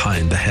man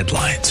behind the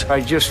headlines.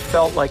 I just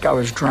felt like I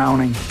was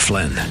drowning.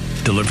 Flynn,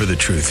 Deliver the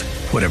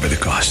Truth, Whatever the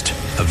Cost.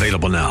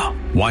 Available now.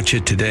 Watch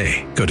it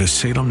today. Go to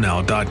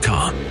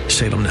salemnow.com.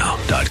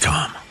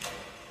 salemnow.com.